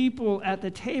the people at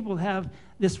the table have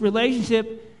this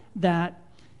relationship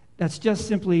that's just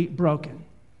simply broken,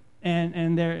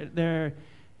 and they're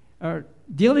are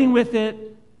dealing with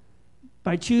it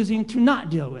by choosing to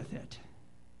not deal with it,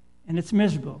 and it's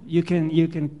miserable. You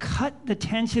can cut the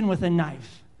tension with a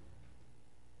knife.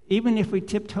 Even if we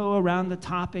tiptoe around the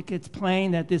topic, it's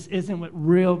plain that this isn't what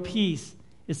real peace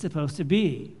is supposed to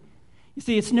be. You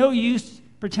see, it's no use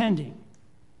pretending,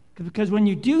 because when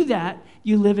you do that,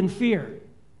 you live in fear.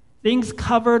 Things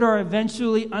covered are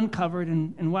eventually uncovered,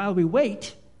 and while we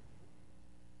wait,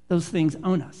 those things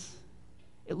own us.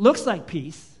 It looks like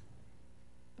peace,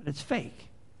 but it's fake.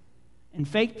 And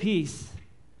fake peace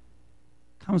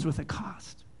comes with a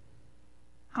cost.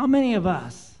 How many of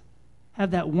us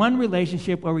have that one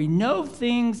relationship where we know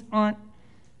things aren't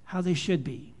how they should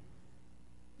be,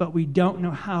 but we don't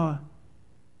know how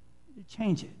to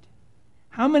change it?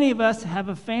 How many of us have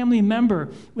a family member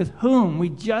with whom we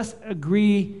just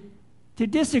agree to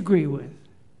disagree with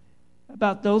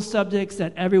about those subjects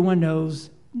that everyone knows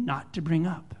not to bring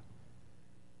up?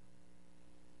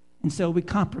 And so we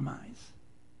compromise.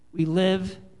 We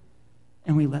live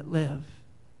and we let live,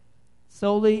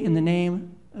 solely in the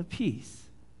name of peace.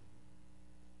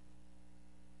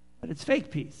 But it's fake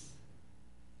peace.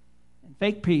 And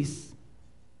fake peace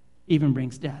even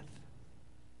brings death.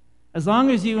 As long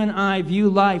as you and I view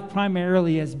life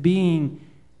primarily as being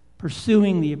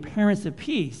pursuing the appearance of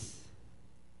peace,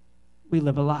 we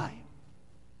live a lie.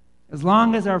 As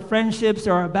long as our friendships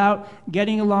are about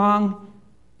getting along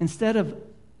instead of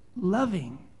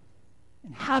loving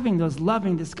and having those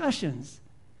loving discussions,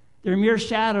 they're mere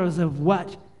shadows of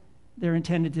what they're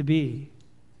intended to be.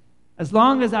 As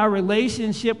long as our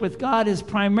relationship with God is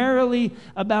primarily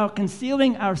about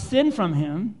concealing our sin from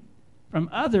Him, from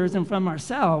others, and from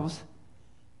ourselves,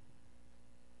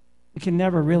 we can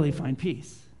never really find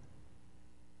peace.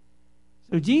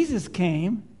 So Jesus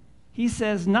came, He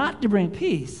says, not to bring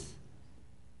peace,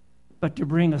 but to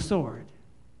bring a sword.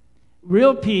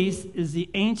 Real peace is the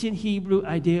ancient Hebrew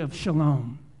idea of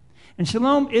shalom. And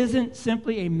shalom isn't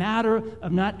simply a matter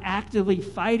of not actively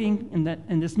fighting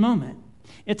in this moment.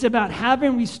 It's about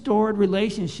having restored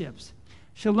relationships.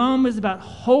 Shalom is about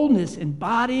wholeness in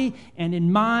body and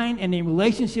in mind and in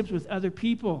relationships with other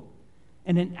people,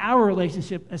 and in our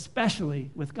relationship,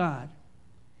 especially with God.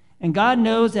 And God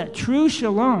knows that true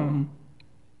shalom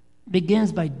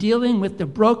begins by dealing with the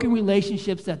broken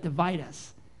relationships that divide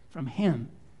us from Him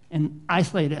and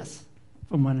isolate us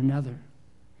from one another.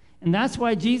 And that's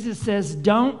why Jesus says,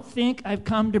 don't think I've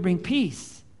come to bring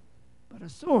peace, but a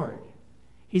sword.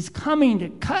 He's coming to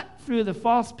cut through the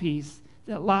false peace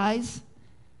that lies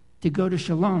to go to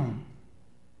shalom.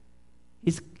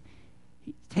 He's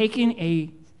taking a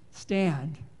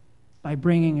stand by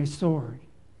bringing a sword.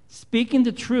 Speaking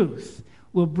the truth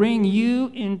will bring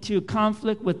you into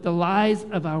conflict with the lies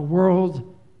of our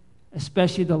world,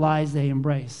 especially the lies they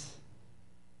embrace.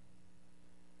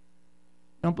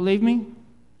 Don't believe me?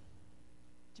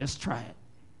 Just try it.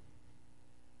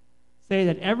 Say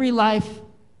that every life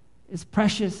is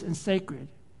precious and sacred,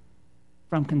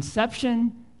 from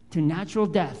conception to natural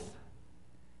death.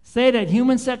 Say that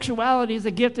human sexuality is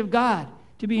a gift of God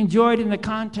to be enjoyed in the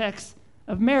context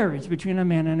of marriage between a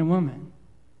man and a woman.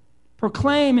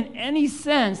 Proclaim in any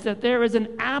sense that there is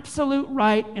an absolute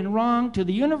right and wrong to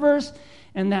the universe,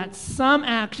 and that some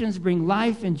actions bring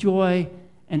life and joy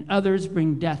and others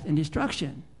bring death and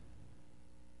destruction.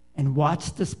 and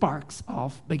watch the sparks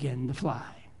all begin to fly.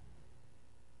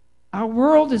 Our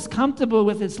world is comfortable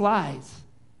with its lies,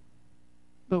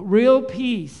 but real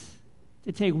peace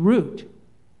to take root,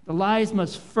 the lies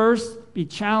must first be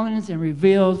challenged and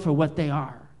revealed for what they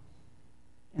are.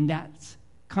 And that's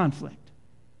conflict.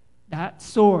 That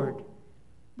sword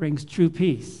brings true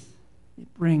peace.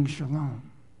 It brings shalom.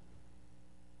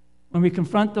 When we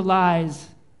confront the lies,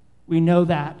 we know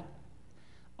that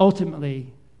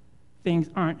ultimately things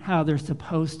aren't how they're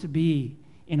supposed to be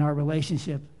in our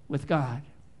relationship with God.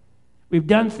 We've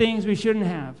done things we shouldn't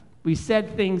have. We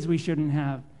said things we shouldn't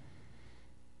have.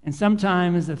 And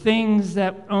sometimes the things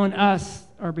that own us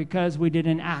are because we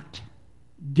didn't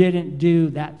do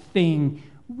that thing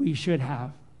we should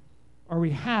have. Or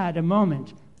we had a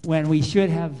moment when we should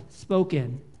have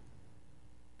spoken,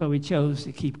 but we chose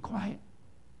to keep quiet.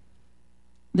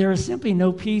 There is simply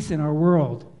no peace in our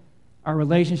world, our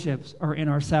relationships, or in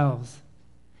ourselves.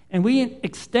 And we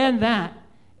extend that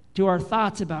to our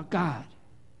thoughts about God.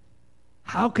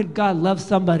 How could God love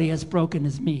somebody as broken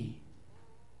as me?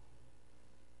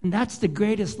 And that's the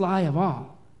greatest lie of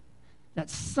all, that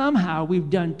somehow we've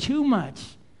done too much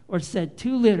or said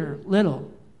too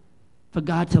little for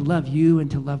God to love you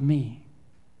and to love me.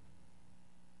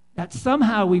 That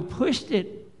somehow we pushed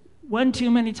it one too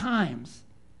many times.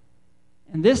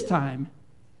 And this time,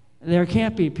 there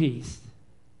can't be peace.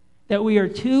 That we are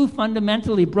too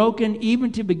fundamentally broken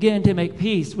even to begin to make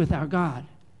peace with our God.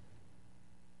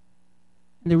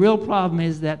 And the real problem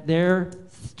is that there's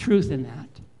truth in that.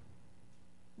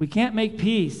 We can't make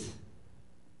peace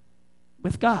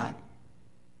with God.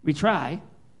 We try,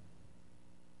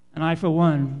 and I, for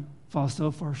one, fall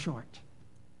so far short.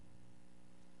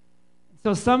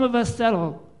 So some of us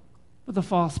settle for the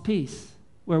false peace,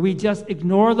 where we just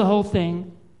ignore the whole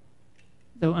thing,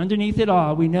 though underneath it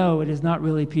all, we know it is not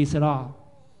really peace at all.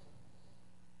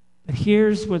 But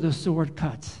here's where the sword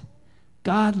cuts.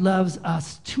 God loves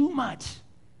us too much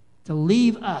to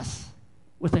leave us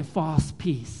with a false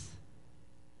peace.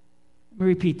 Let me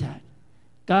repeat that.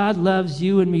 God loves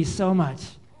you and me so much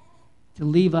to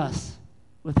leave us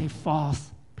with a false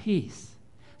peace.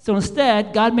 So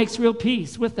instead, God makes real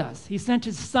peace with us. He sent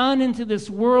his son into this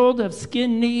world of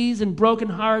skinned knees and broken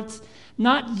hearts,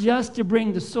 not just to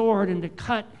bring the sword and to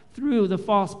cut through the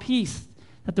false peace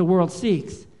that the world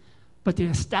seeks, but to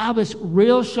establish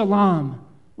real shalom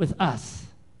with us.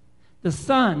 The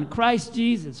Son, Christ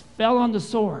Jesus, fell on the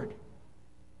sword.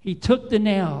 He took the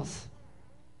nails,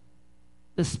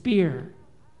 the spear,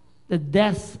 the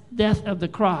death of the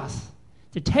cross,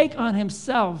 to take on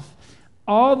himself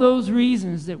all those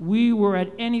reasons that we were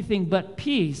at anything but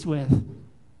peace with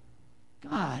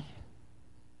God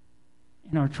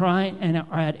and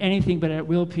are at anything but at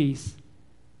real peace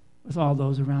with all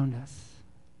those around us.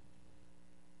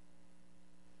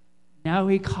 Now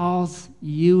he calls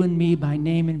you and me by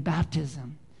name in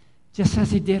baptism, just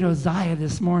as he did Uzziah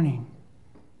this morning.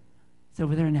 It's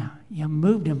over there now. You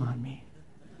moved him on me.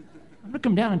 I'm going to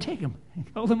come down and take him and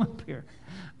hold him up here.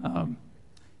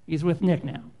 He's with Nick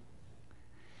now.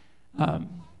 You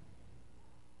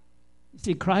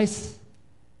see, Christ's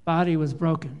body was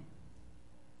broken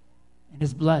and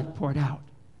his blood poured out.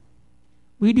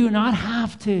 We do not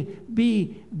have to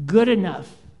be good enough.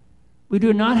 We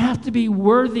do not have to be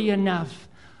worthy enough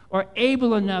or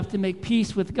able enough to make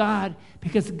peace with God,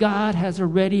 because God has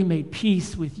already made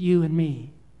peace with you and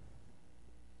me.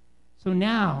 So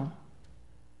now,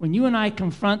 when you and I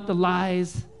confront the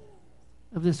lies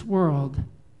of this world,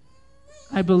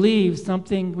 I believe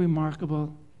something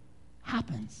remarkable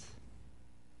happens.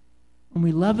 When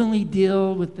we lovingly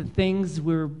deal with the things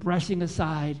we're brushing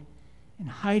aside and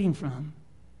hiding from,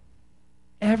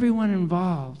 everyone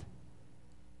involved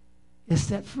is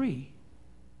set free.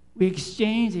 We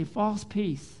exchange a false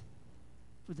peace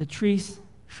for the true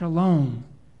shalom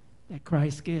that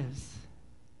Christ gives.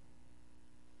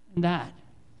 And that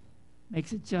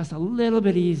makes it just a little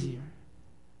bit easier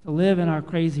to live in our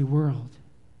crazy world.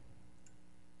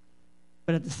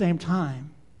 But at the same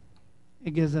time,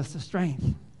 it gives us the strength,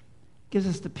 gives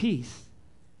us the peace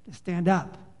to stand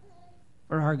up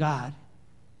for our God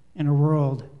in a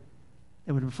world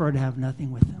that would prefer to have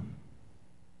nothing with him.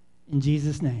 In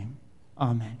Jesus' name,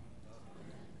 amen.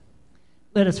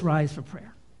 Let us rise for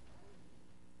prayer.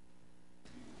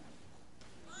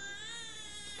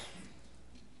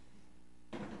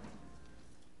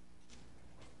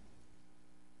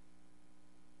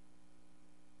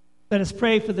 Let us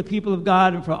pray for the people of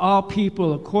God and for all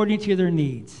people according to their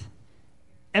needs.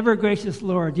 Ever gracious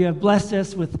Lord, you have blessed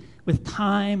us with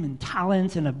time and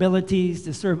talents and abilities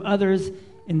to serve others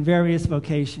in various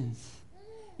vocations.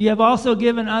 You have also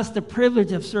given us the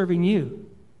privilege of serving you.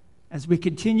 As we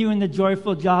continue in the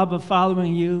joyful job of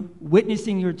following you,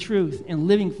 witnessing your truth, and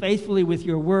living faithfully with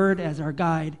your word as our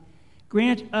guide,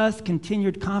 grant us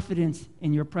continued confidence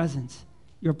in your presence,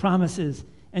 your promises,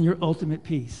 and your ultimate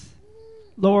peace.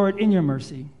 Lord, in your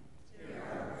mercy.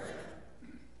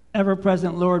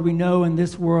 Ever-present, Lord, we know in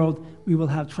this world we will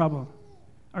have trouble.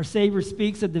 Our Savior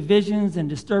speaks of divisions and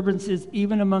disturbances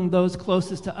even among those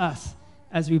closest to us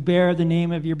as we bear the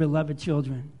name of your beloved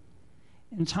children.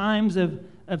 In times of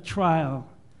trial,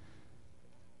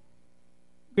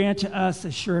 grant to us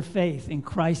a sure faith in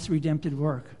Christ's redemptive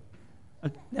work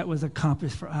that was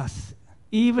accomplished for us.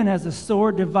 Even as a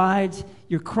sword divides,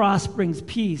 your cross brings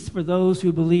peace for those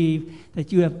who believe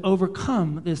that you have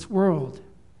overcome this world.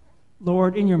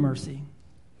 Lord, in your mercy.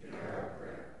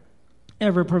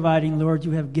 Ever providing, Lord,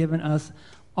 you have given us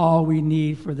all we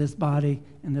need for this body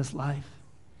and this life,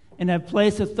 and have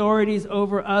placed authorities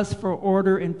over us for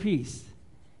order and peace.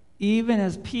 Even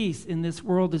as peace in this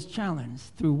world is challenged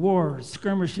through wars,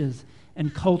 skirmishes,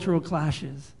 and cultural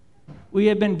clashes, we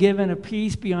have been given a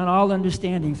peace beyond all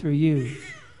understanding through you.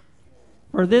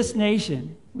 For this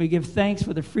nation, we give thanks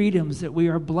for the freedoms that we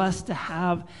are blessed to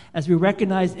have as we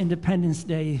recognize Independence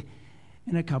Day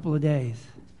in a couple of days.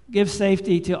 Give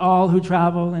safety to all who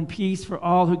travel and peace for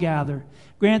all who gather.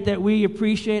 Grant that we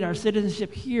appreciate our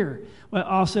citizenship here while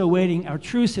also awaiting our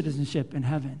true citizenship in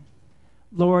heaven.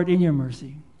 Lord, in your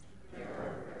mercy.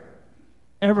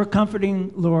 Ever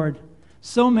comforting, Lord,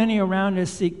 so many around us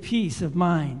seek peace of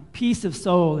mind, peace of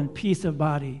soul, and peace of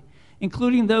body,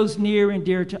 including those near and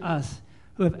dear to us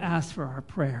who have asked for our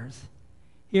prayers.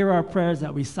 Hear our prayers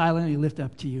that we silently lift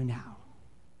up to you now.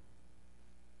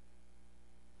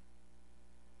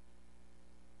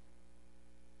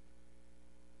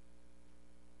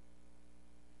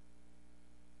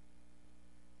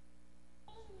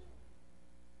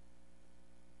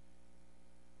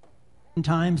 In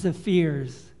times of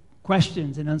fears,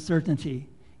 questions, and uncertainty,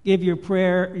 give your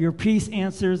prayer, your peace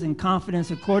answers and confidence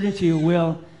according to your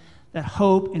will, that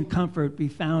hope and comfort be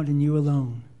found in you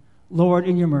alone. Lord,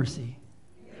 in your mercy.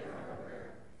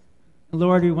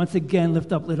 Lord, we once again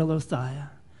lift up little Osiah,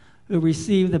 who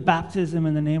received the baptism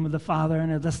in the name of the Father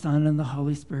and of the Son and the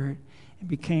Holy Spirit and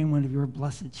became one of your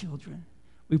blessed children.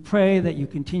 We pray that you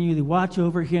continually watch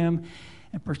over him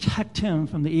and protect him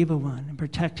from the evil one, and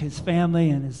protect his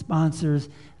family and his sponsors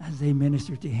as they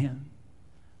minister to him.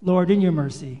 Lord, in your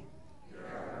mercy.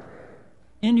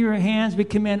 In your hands we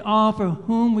commend all for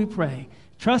whom we pray,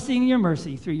 trusting in your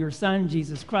mercy through your Son,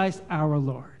 Jesus Christ, our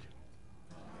Lord.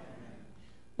 Amen.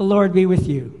 The Lord be with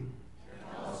you.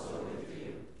 And also with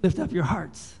you. Lift up your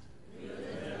hearts.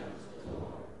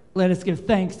 Let us give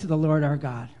thanks to the Lord our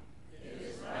God.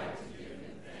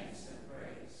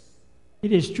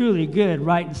 It is truly good,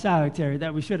 right, and salutary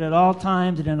that we should at all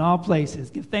times and in all places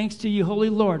give thanks to you, Holy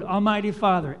Lord, Almighty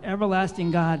Father,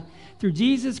 everlasting God, through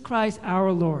Jesus Christ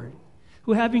our Lord,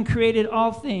 who having created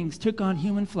all things took on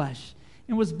human flesh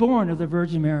and was born of the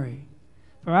Virgin Mary.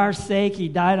 For our sake he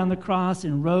died on the cross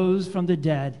and rose from the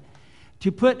dead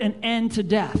to put an end to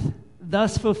death,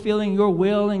 thus fulfilling your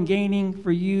will and gaining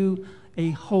for you a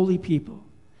holy people.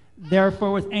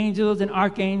 Therefore with angels and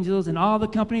archangels and all the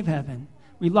company of heaven,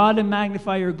 we laud and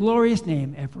magnify your glorious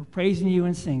name, and for praising you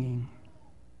and singing.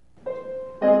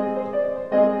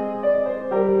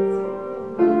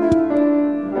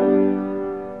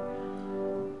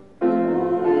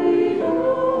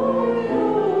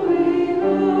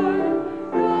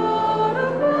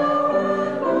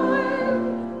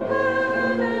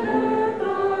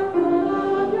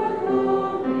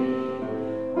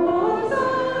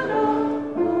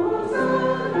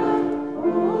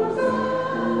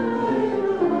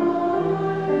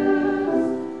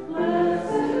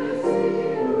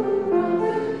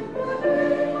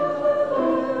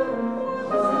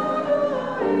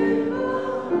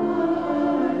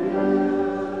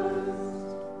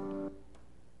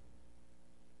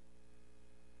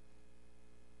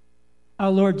 Our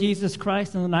Lord Jesus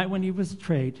Christ, on the night when he was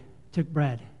betrayed, took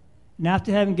bread. And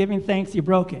after having given thanks, he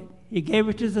broke it. He gave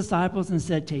it to his disciples and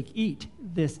said, "Take, eat.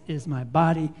 This is my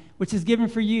body, which is given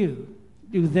for you.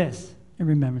 Do this in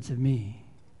remembrance of me."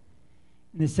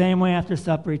 In the same way, after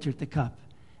supper, he took the cup.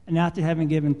 And after having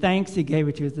given thanks, he gave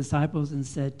it to his disciples and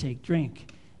said, "Take,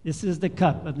 drink. This is the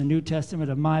cup of the New Testament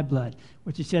of my blood,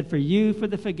 which is shed for you for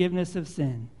the forgiveness of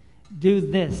sin. Do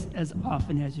this as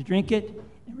often as you drink it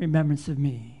in remembrance of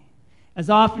me." As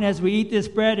often as we eat this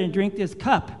bread and drink this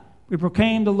cup, we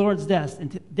proclaim the Lord's death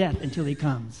until he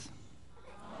comes.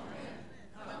 Amen.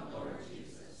 Come, Lord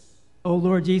Jesus. O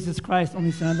Lord Jesus Christ,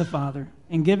 only Son of the Father,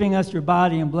 in giving us your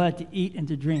body and blood to eat and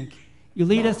to drink, you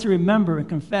lead us to remember and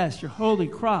confess your holy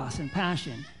cross and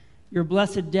passion. your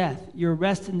blessed death, your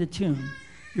rest in the tomb,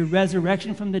 your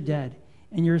resurrection from the dead,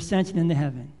 and your ascension into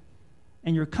heaven,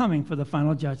 and your coming for the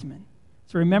final judgment.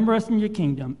 So remember us in your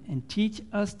kingdom and teach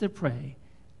us to pray,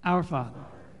 Our Father,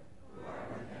 who art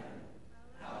in heaven,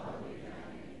 hallowed be thy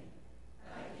name.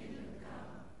 Thy kingdom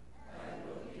come, thy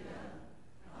will be done,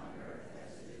 on earth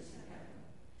as it is in heaven.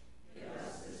 Give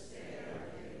us this day our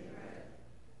daily bread,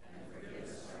 and forgive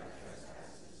us our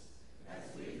trespasses,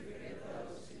 as we forgive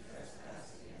those who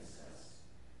trespass against us.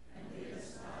 And lead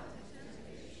us not into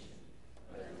temptation,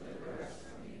 but deliver us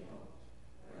from evil.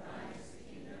 For thine is the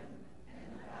kingdom,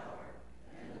 and the power,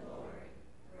 and the glory,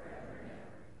 forever and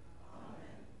ever.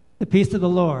 Amen. The peace of the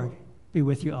Lord be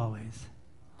with you always.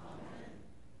 Amen.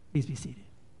 Please be seated.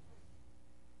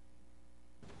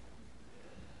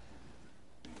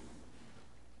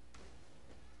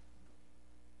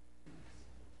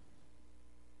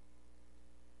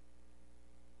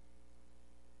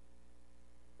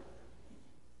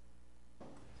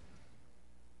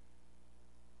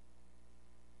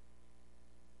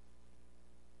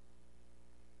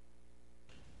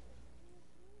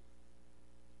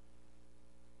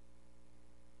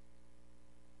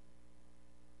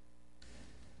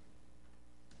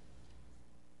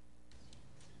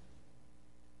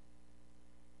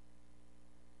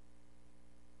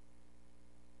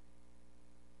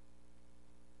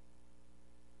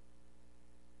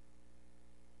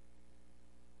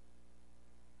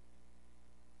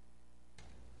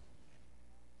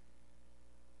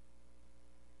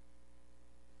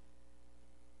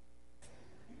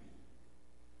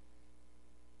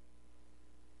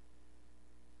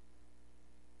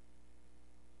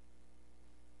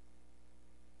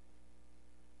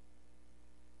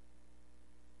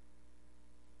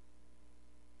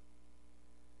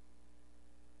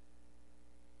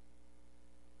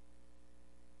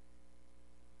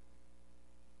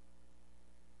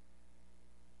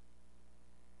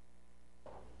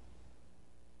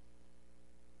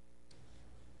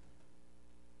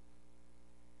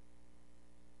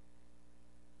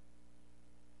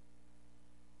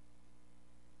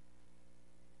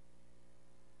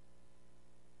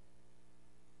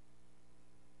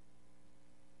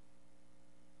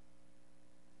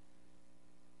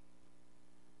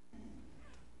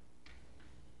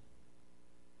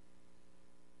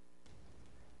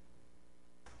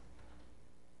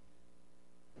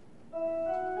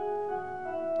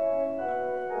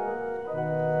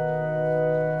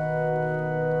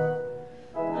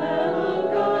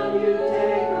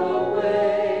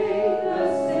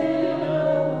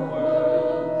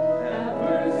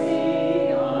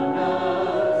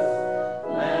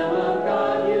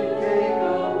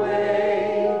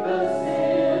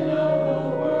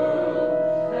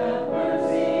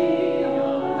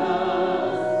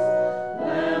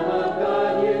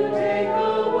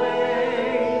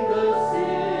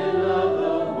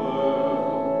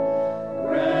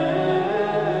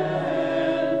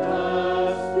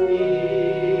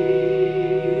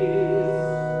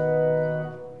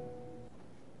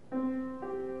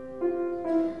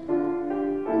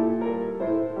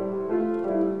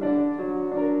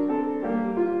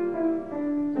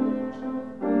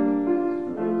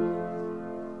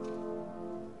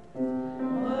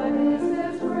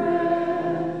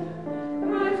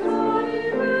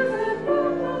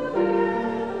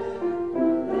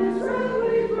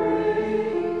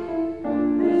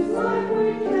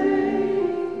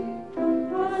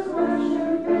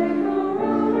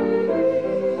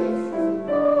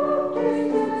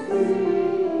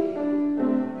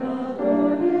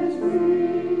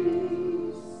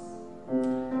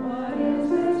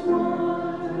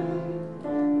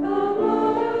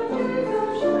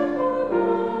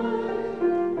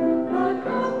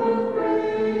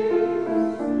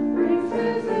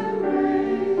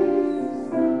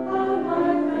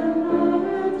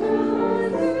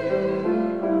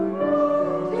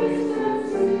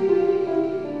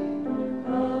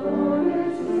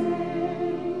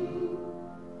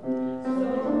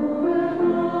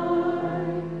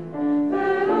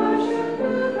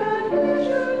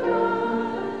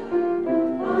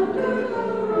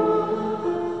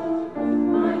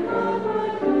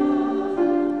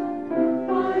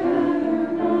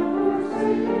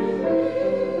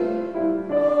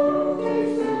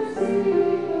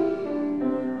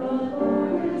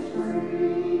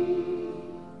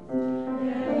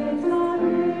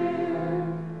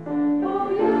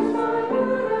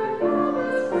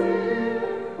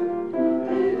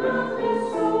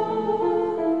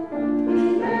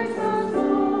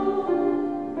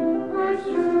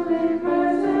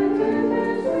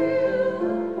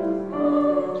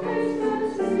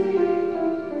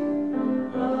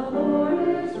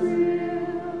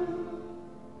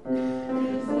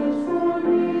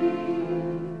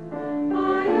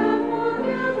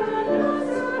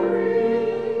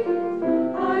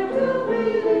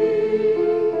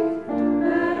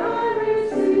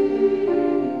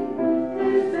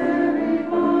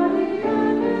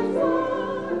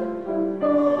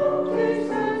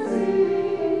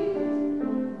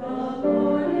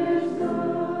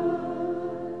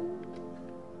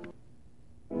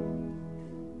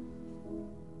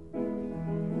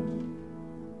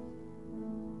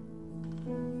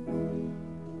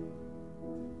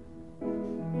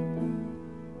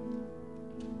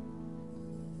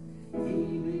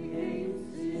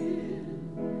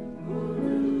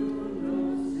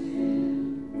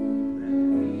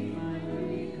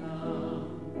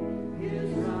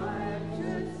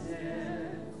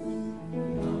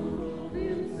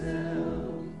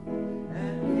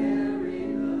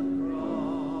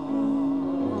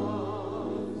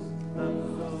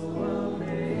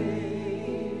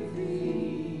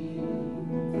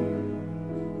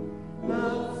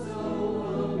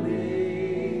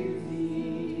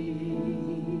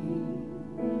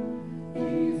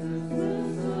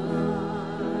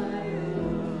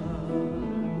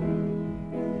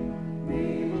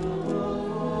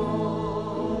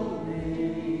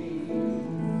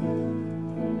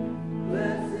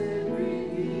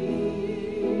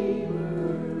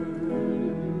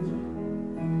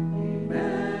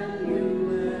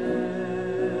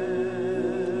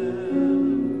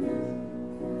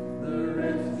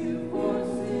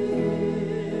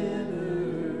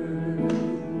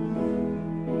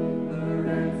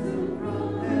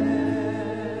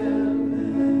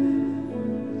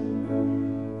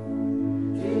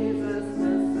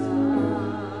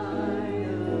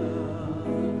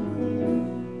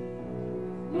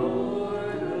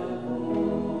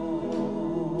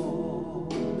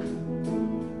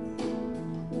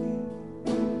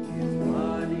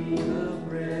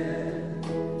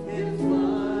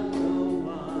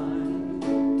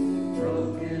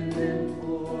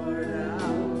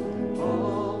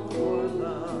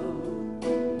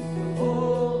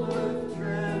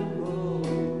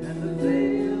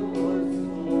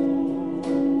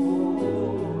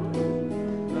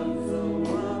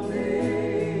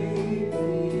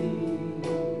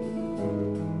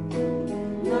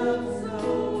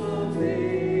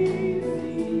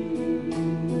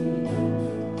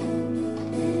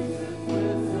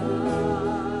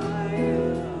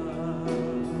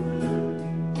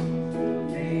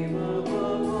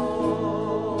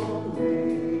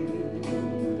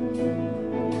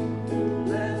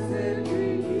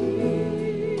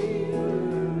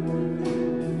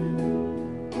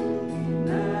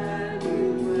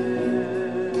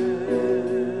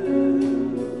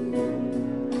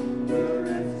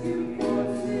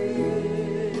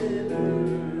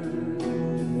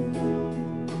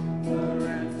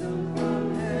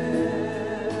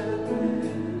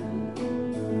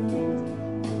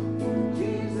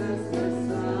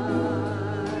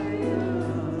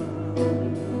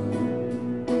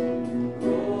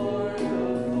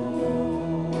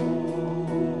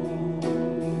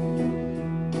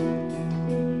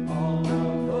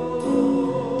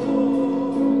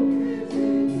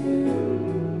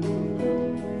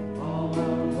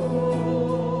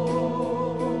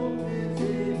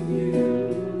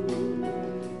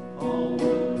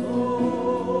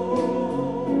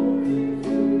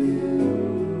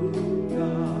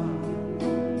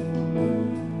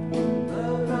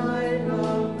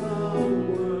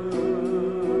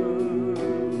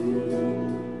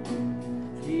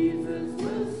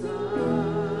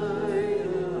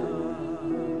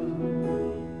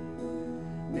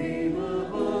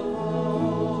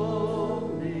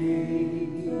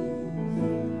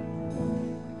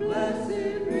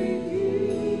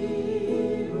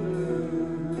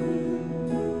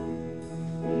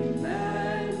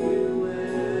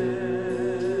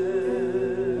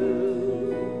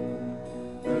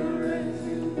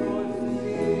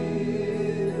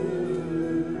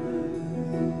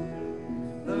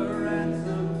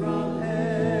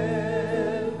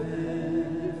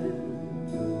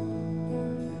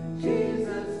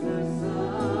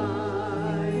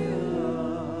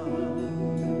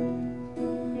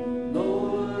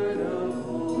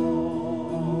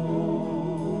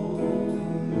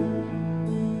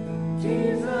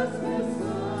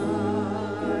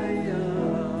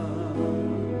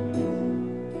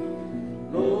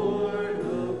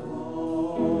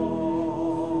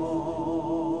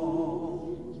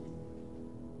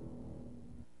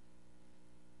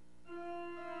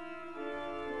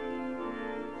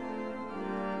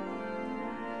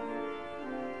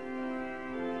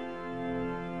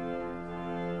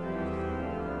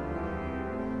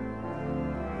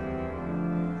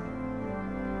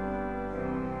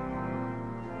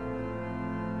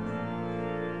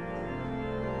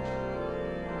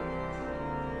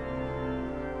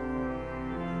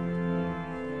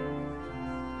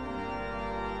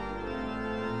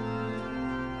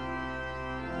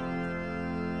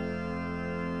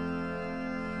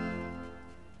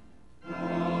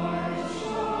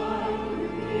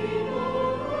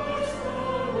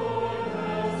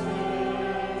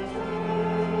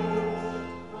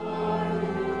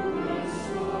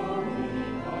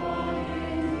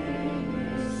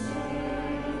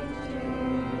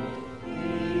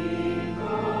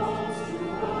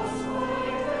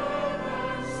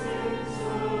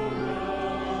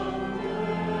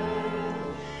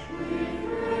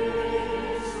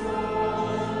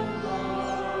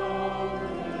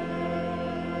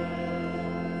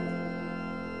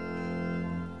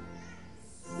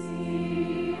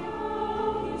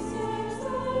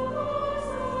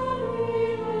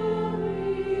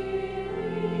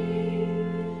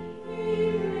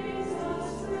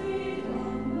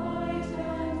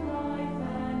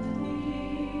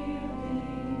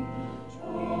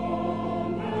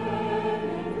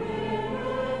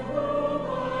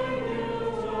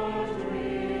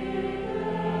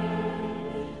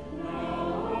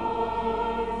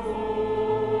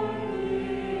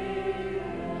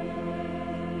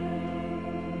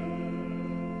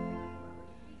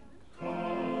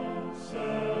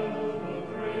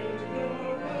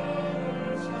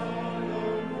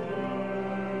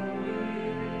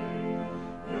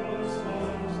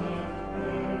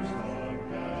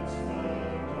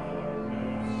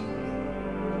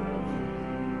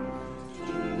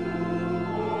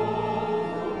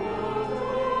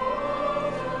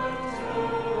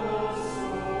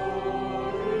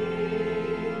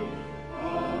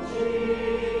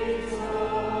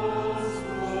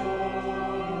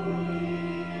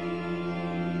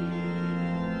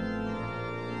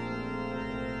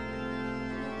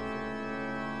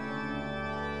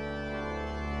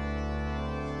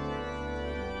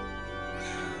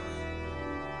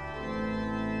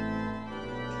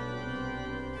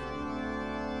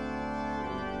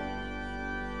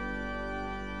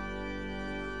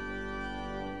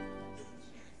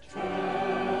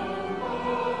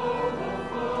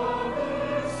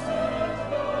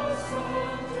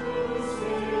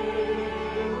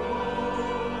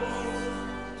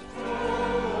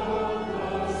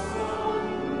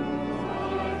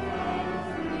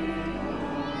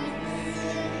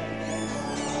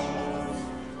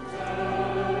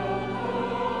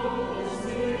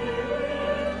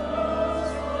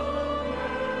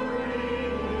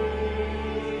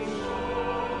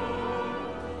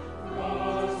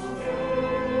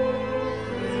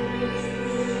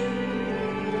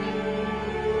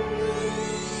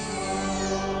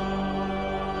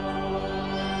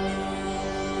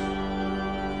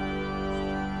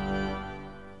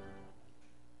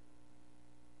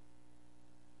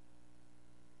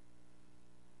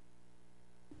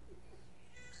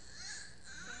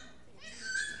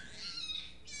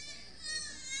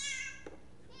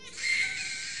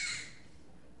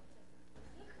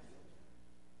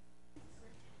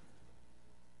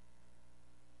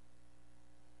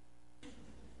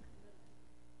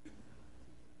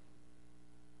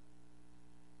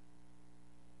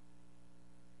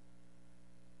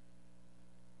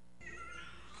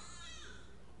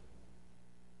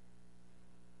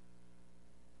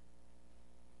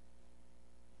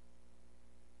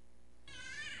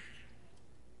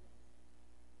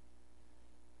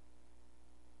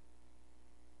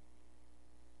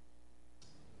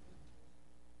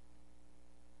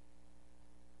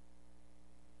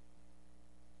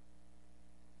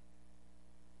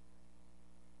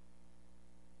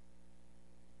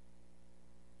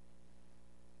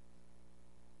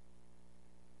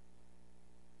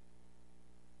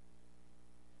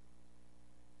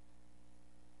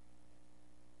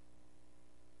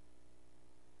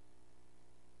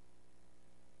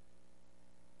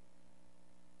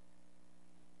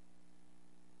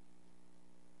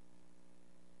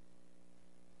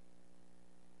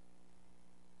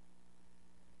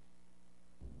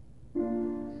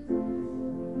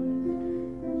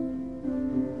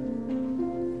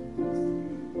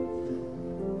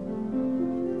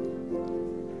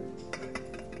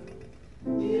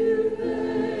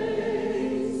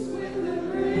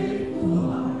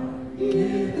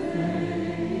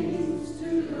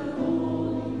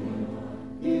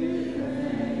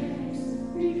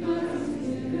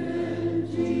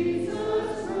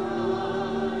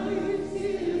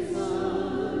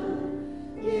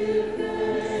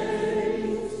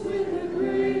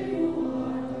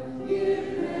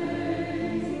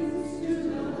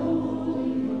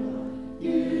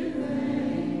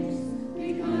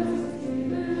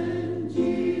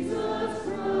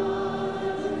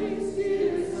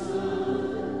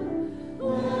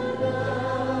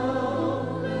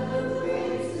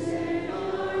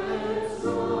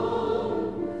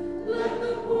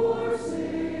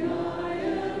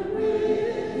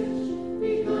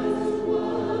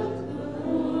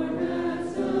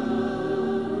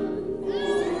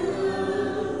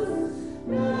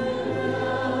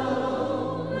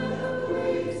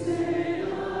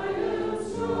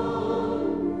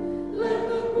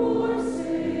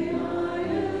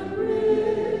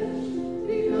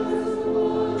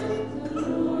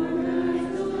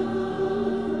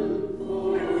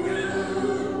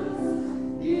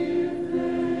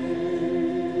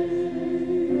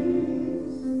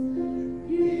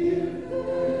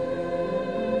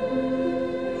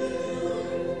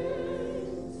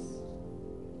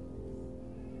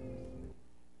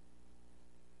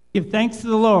 Give thanks to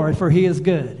the Lord, for he is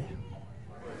good.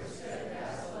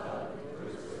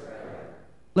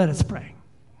 Let us pray.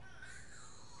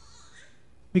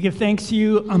 We give thanks to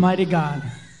you, Almighty God,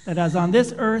 that as on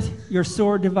this earth your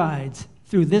sword divides,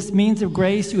 through this means of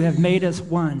grace you have made us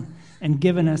one and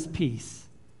given us peace.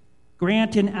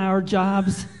 Grant in our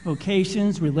jobs,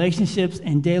 vocations, relationships,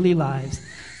 and daily lives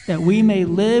that we may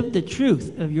live the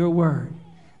truth of your word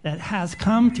that has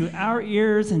come to our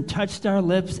ears and touched our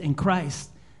lips in Christ,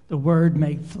 the Word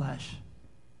made flesh.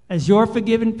 As your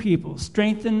forgiven people,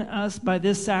 strengthen us by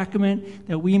this sacrament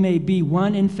that we may be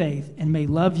one in faith and may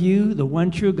love you, the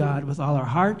one true God, with all our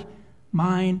heart,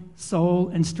 mind, soul,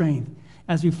 and strength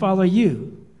as we follow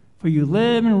you. For you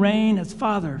live and reign as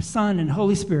Father, Son, and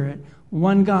Holy Spirit,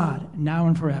 one God, now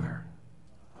and forever.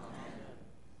 Amen.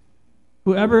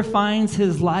 Whoever finds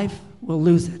his life will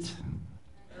lose it.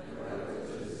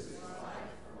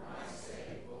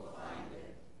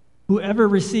 Whoever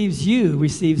receives you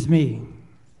receives me.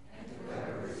 And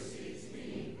whoever receives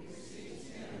me receives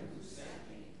him who sent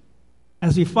me.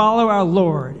 As we follow our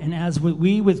Lord, and as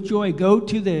we with joy go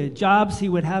to the jobs he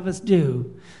would have us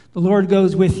do, the Lord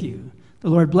goes with you. The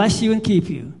Lord bless you and keep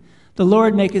you. The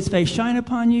Lord make his face shine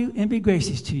upon you and be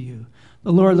gracious to you.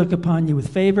 The Lord look upon you with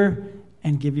favor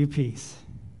and give you peace.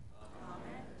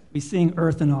 Amen. We sing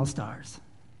Earth and All Stars.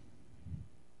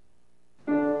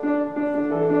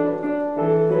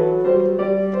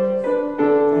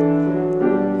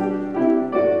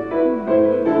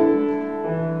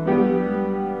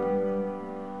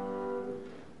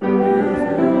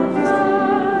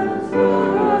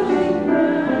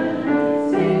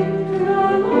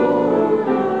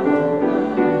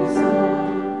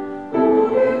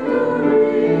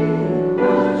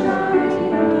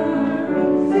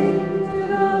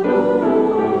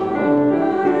 Lord.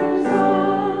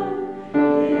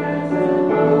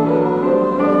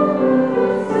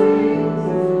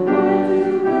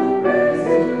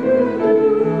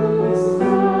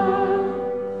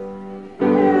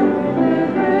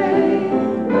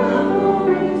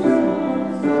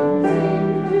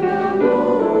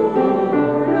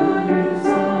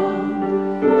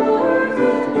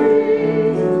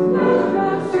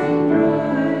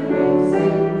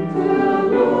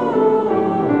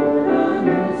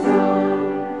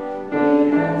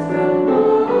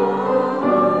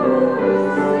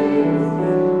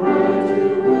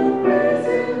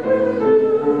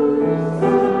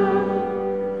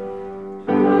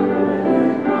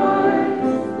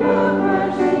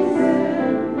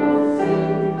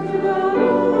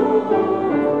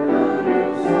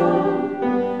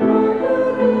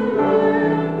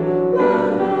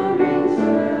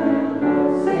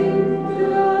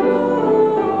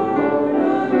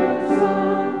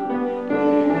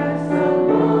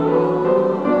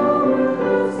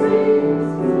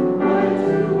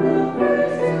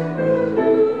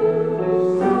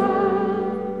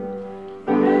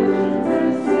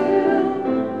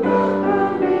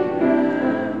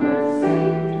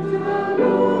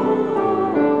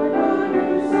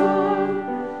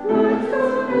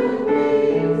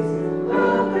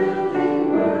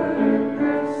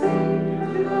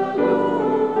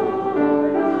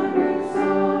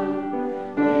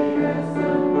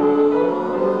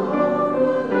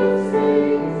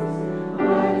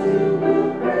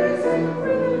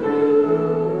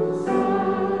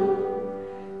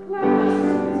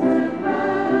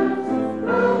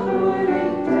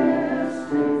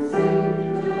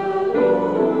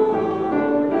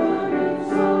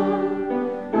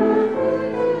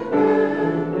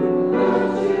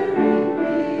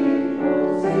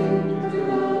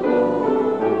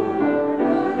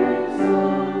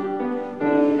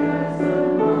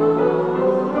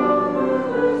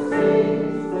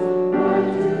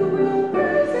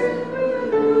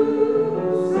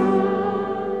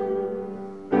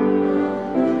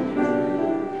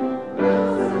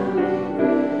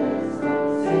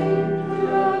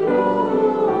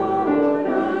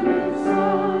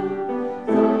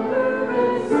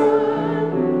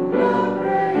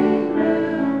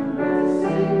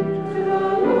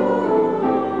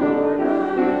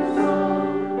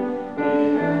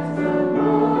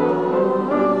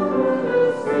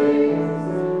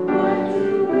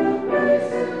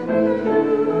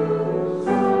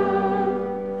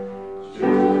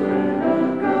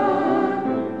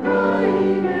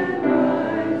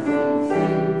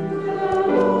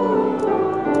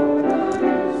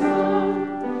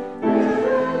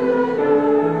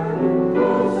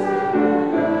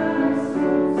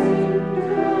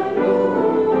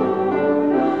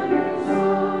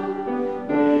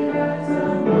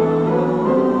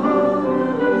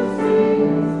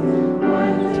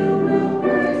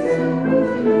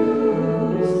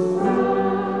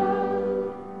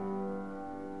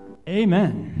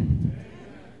 Amen.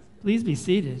 Please be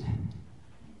seated. Do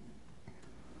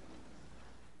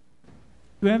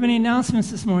we have any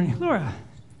announcements this morning? Laura.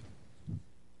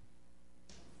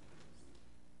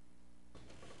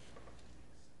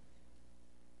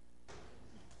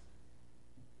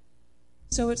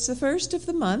 So it's the first of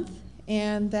the month,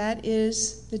 and that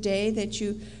is the day that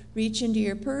you reach into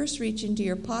your purse, reach into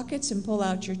your pockets, and pull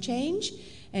out your change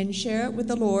and share it with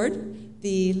the Lord.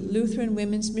 The Lutheran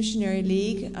Women's Missionary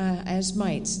League as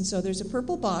mites. And so there's a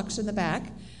purple box in the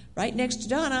back right next to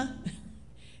Donna,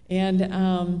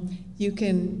 and you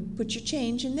can put your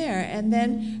change in there. And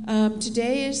then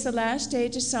today is the last day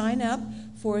to sign up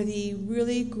for the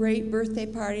really great birthday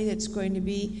party that's going to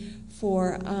be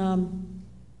for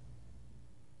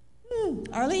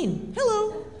Arlene.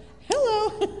 Hello.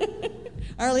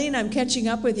 Arlene, I'm catching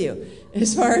up with you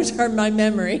as far as my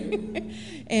memory.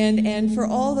 And for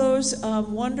all those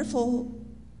wonderful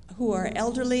who are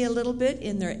elderly a little bit,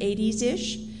 in their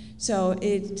 80s-ish, so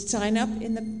sign up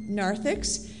in the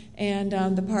narthex, and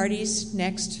the party's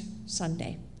next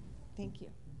Sunday. Thank you.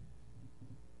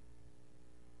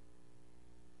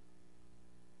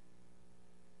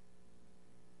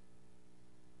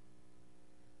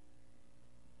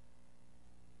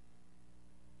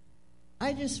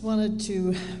 I just wanted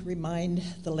to remind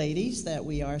the ladies that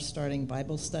we are starting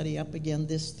Bible study up again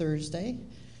this Thursday.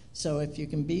 So if you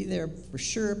can be there for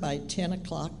sure by 10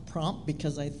 o'clock prompt,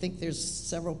 because I think there's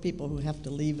several people who have to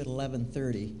leave at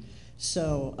 11:30.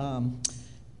 So,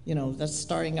 that's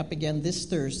starting up again this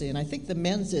Thursday. And I think the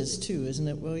men's is too, isn't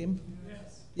it, William?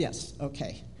 Yes,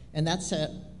 okay. And that's at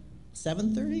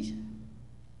 7:30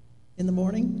 in the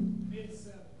morning? It's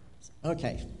 7.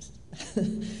 Okay.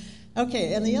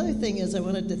 Okay, and the other thing is I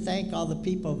wanted to thank all the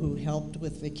people who helped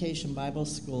with Vacation Bible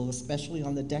School, especially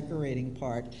on the decorating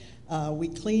part. We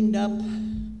cleaned up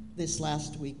this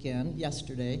last weekend,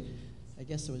 yesterday. I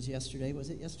guess it was yesterday. Was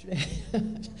it yesterday?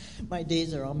 My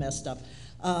days are all messed up.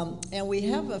 And we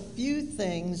have a few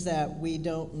things that we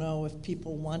don't know if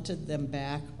people wanted them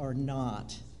back or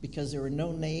not, because there were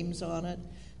no names on it.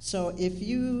 So if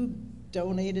you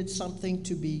donated something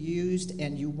to be used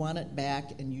and you want it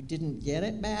back and you didn't get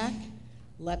it back,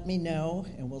 let me know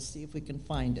and we'll see if we can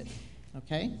find it.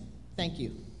 Okay? Thank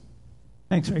you.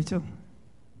 Thanks, Rachel.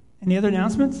 Any other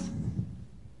announcements?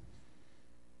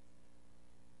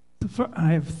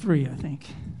 I have 3, I think.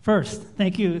 First,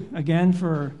 thank you again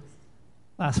for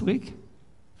last week,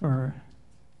 for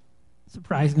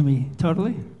surprising me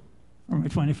totally for my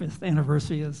 25th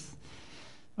anniversary of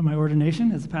my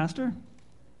ordination as a pastor.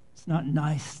 It's not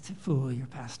nice to fool your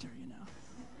pastor, you know.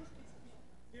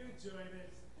 You enjoyed it.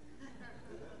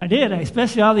 I did,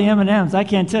 especially all the M&Ms. I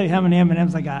can't tell you how many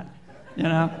M&Ms I got, you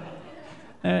know.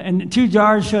 And 2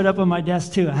 jars showed up on my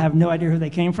desk, too. I have no idea who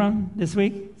they came from this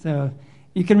week. So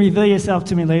you can reveal yourself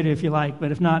to me later if you like,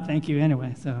 but if not, thank you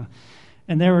anyway.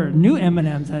 And there were new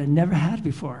M&Ms that I had never had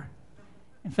before.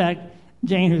 In fact,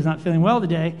 Jane, who's not feeling well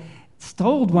today,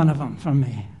 stole one of them from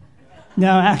me.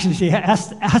 No, actually, she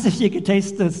asked if she could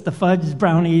taste the fudge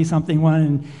brownie something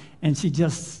one, and she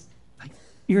just, like,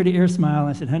 ear-to-ear smile.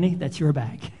 I said, honey, that's your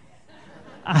bag.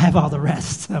 I have all the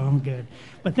rest, so I'm good.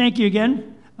 But thank you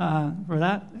again for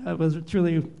that.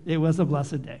 It was a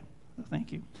blessed day. So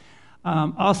thank you.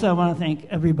 Also, I want to thank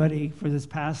everybody for this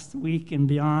past week and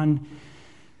beyond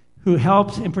who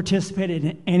helped and participated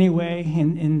in any way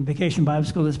in Vacation Bible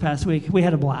School this past week. We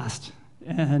had a blast,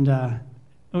 and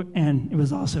it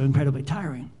was also incredibly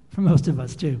tiring for most of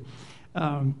us, too.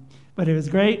 But it was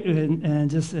great, and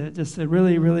just a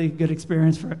really, really good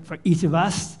experience for each of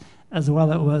us, as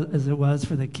well as it was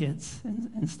for the kids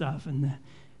and stuff. And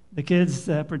the kids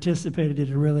participated,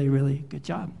 did a really, really good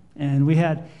job. And we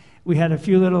had a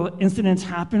few little incidents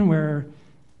happen where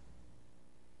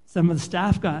some of the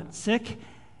staff got sick,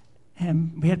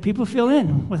 and we had people fill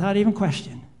in without even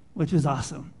question, which was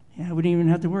awesome. Yeah, we didn't even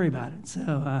have to worry about it.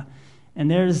 So, and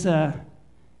there's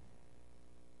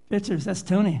pictures. That's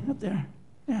Tony up there.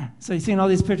 Yeah. So you've seen all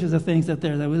these pictures of things up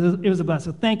there. It was a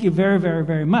blessing. So thank you very, very,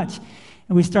 very much.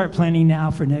 And we start planning now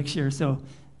for next year. So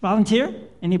volunteer.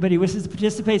 Anybody wishes to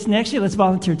participate next year, let's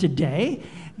volunteer today.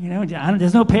 You know,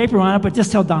 there's no paper on it, but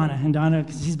just tell Donna. And Donna,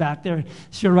 because she's back there,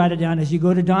 she'll write it down as you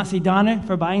go to see Donna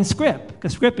for buying Scrip,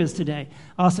 because Scrip is today.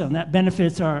 Also, and that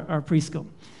benefits our preschool.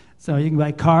 So you can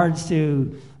buy cards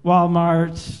to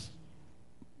Walmart,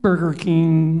 Burger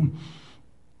King,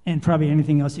 and probably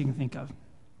anything else you can think of.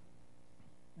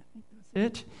 I think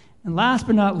that's it. And last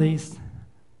but not least,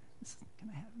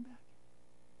 can I have him back?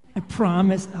 I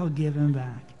promise I'll give him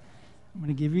back. I'm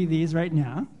going to give you these right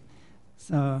now.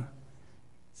 So,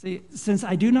 see, since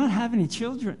I do not have any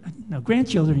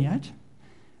grandchildren yet,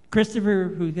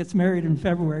 Christopher, who gets married in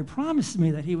February, promised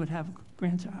me that he would have a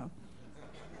grandchild.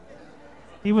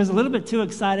 He was a little bit too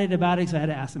excited about it, so I had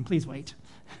to ask him, please wait.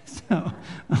 So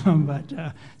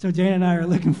Jane and I are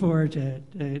looking forward to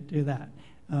that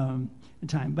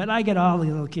time. But I get all the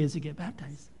little kids to get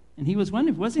baptized. And he was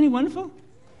wonderful. Wasn't he wonderful?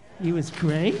 He was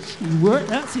great.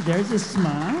 See, there's his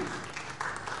smile.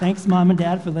 Thanks, Mom and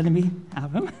Dad, for letting me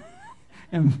have him.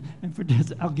 and for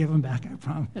this, I'll give him back, I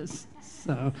promise.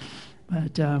 So,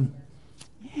 but,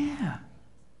 yeah.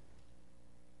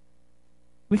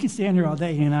 We could stand here all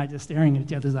day, he and I, just staring at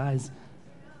each other's eyes.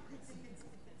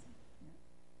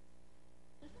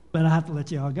 But I have to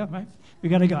let you all go, right? We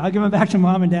got to go. I'll give them back to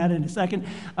Mom and Dad in a second.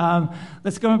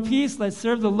 Let's go in peace. Let's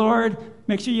serve the Lord.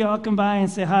 Make sure you all come by and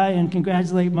say hi and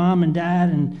congratulate Mom and Dad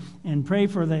and pray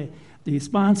for the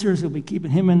sponsors who'll be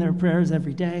keeping him in their prayers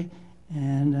every day.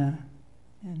 And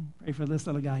pray for this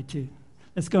little guy, too.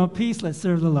 Let's go in peace. Let's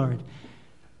serve the Lord.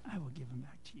 I will give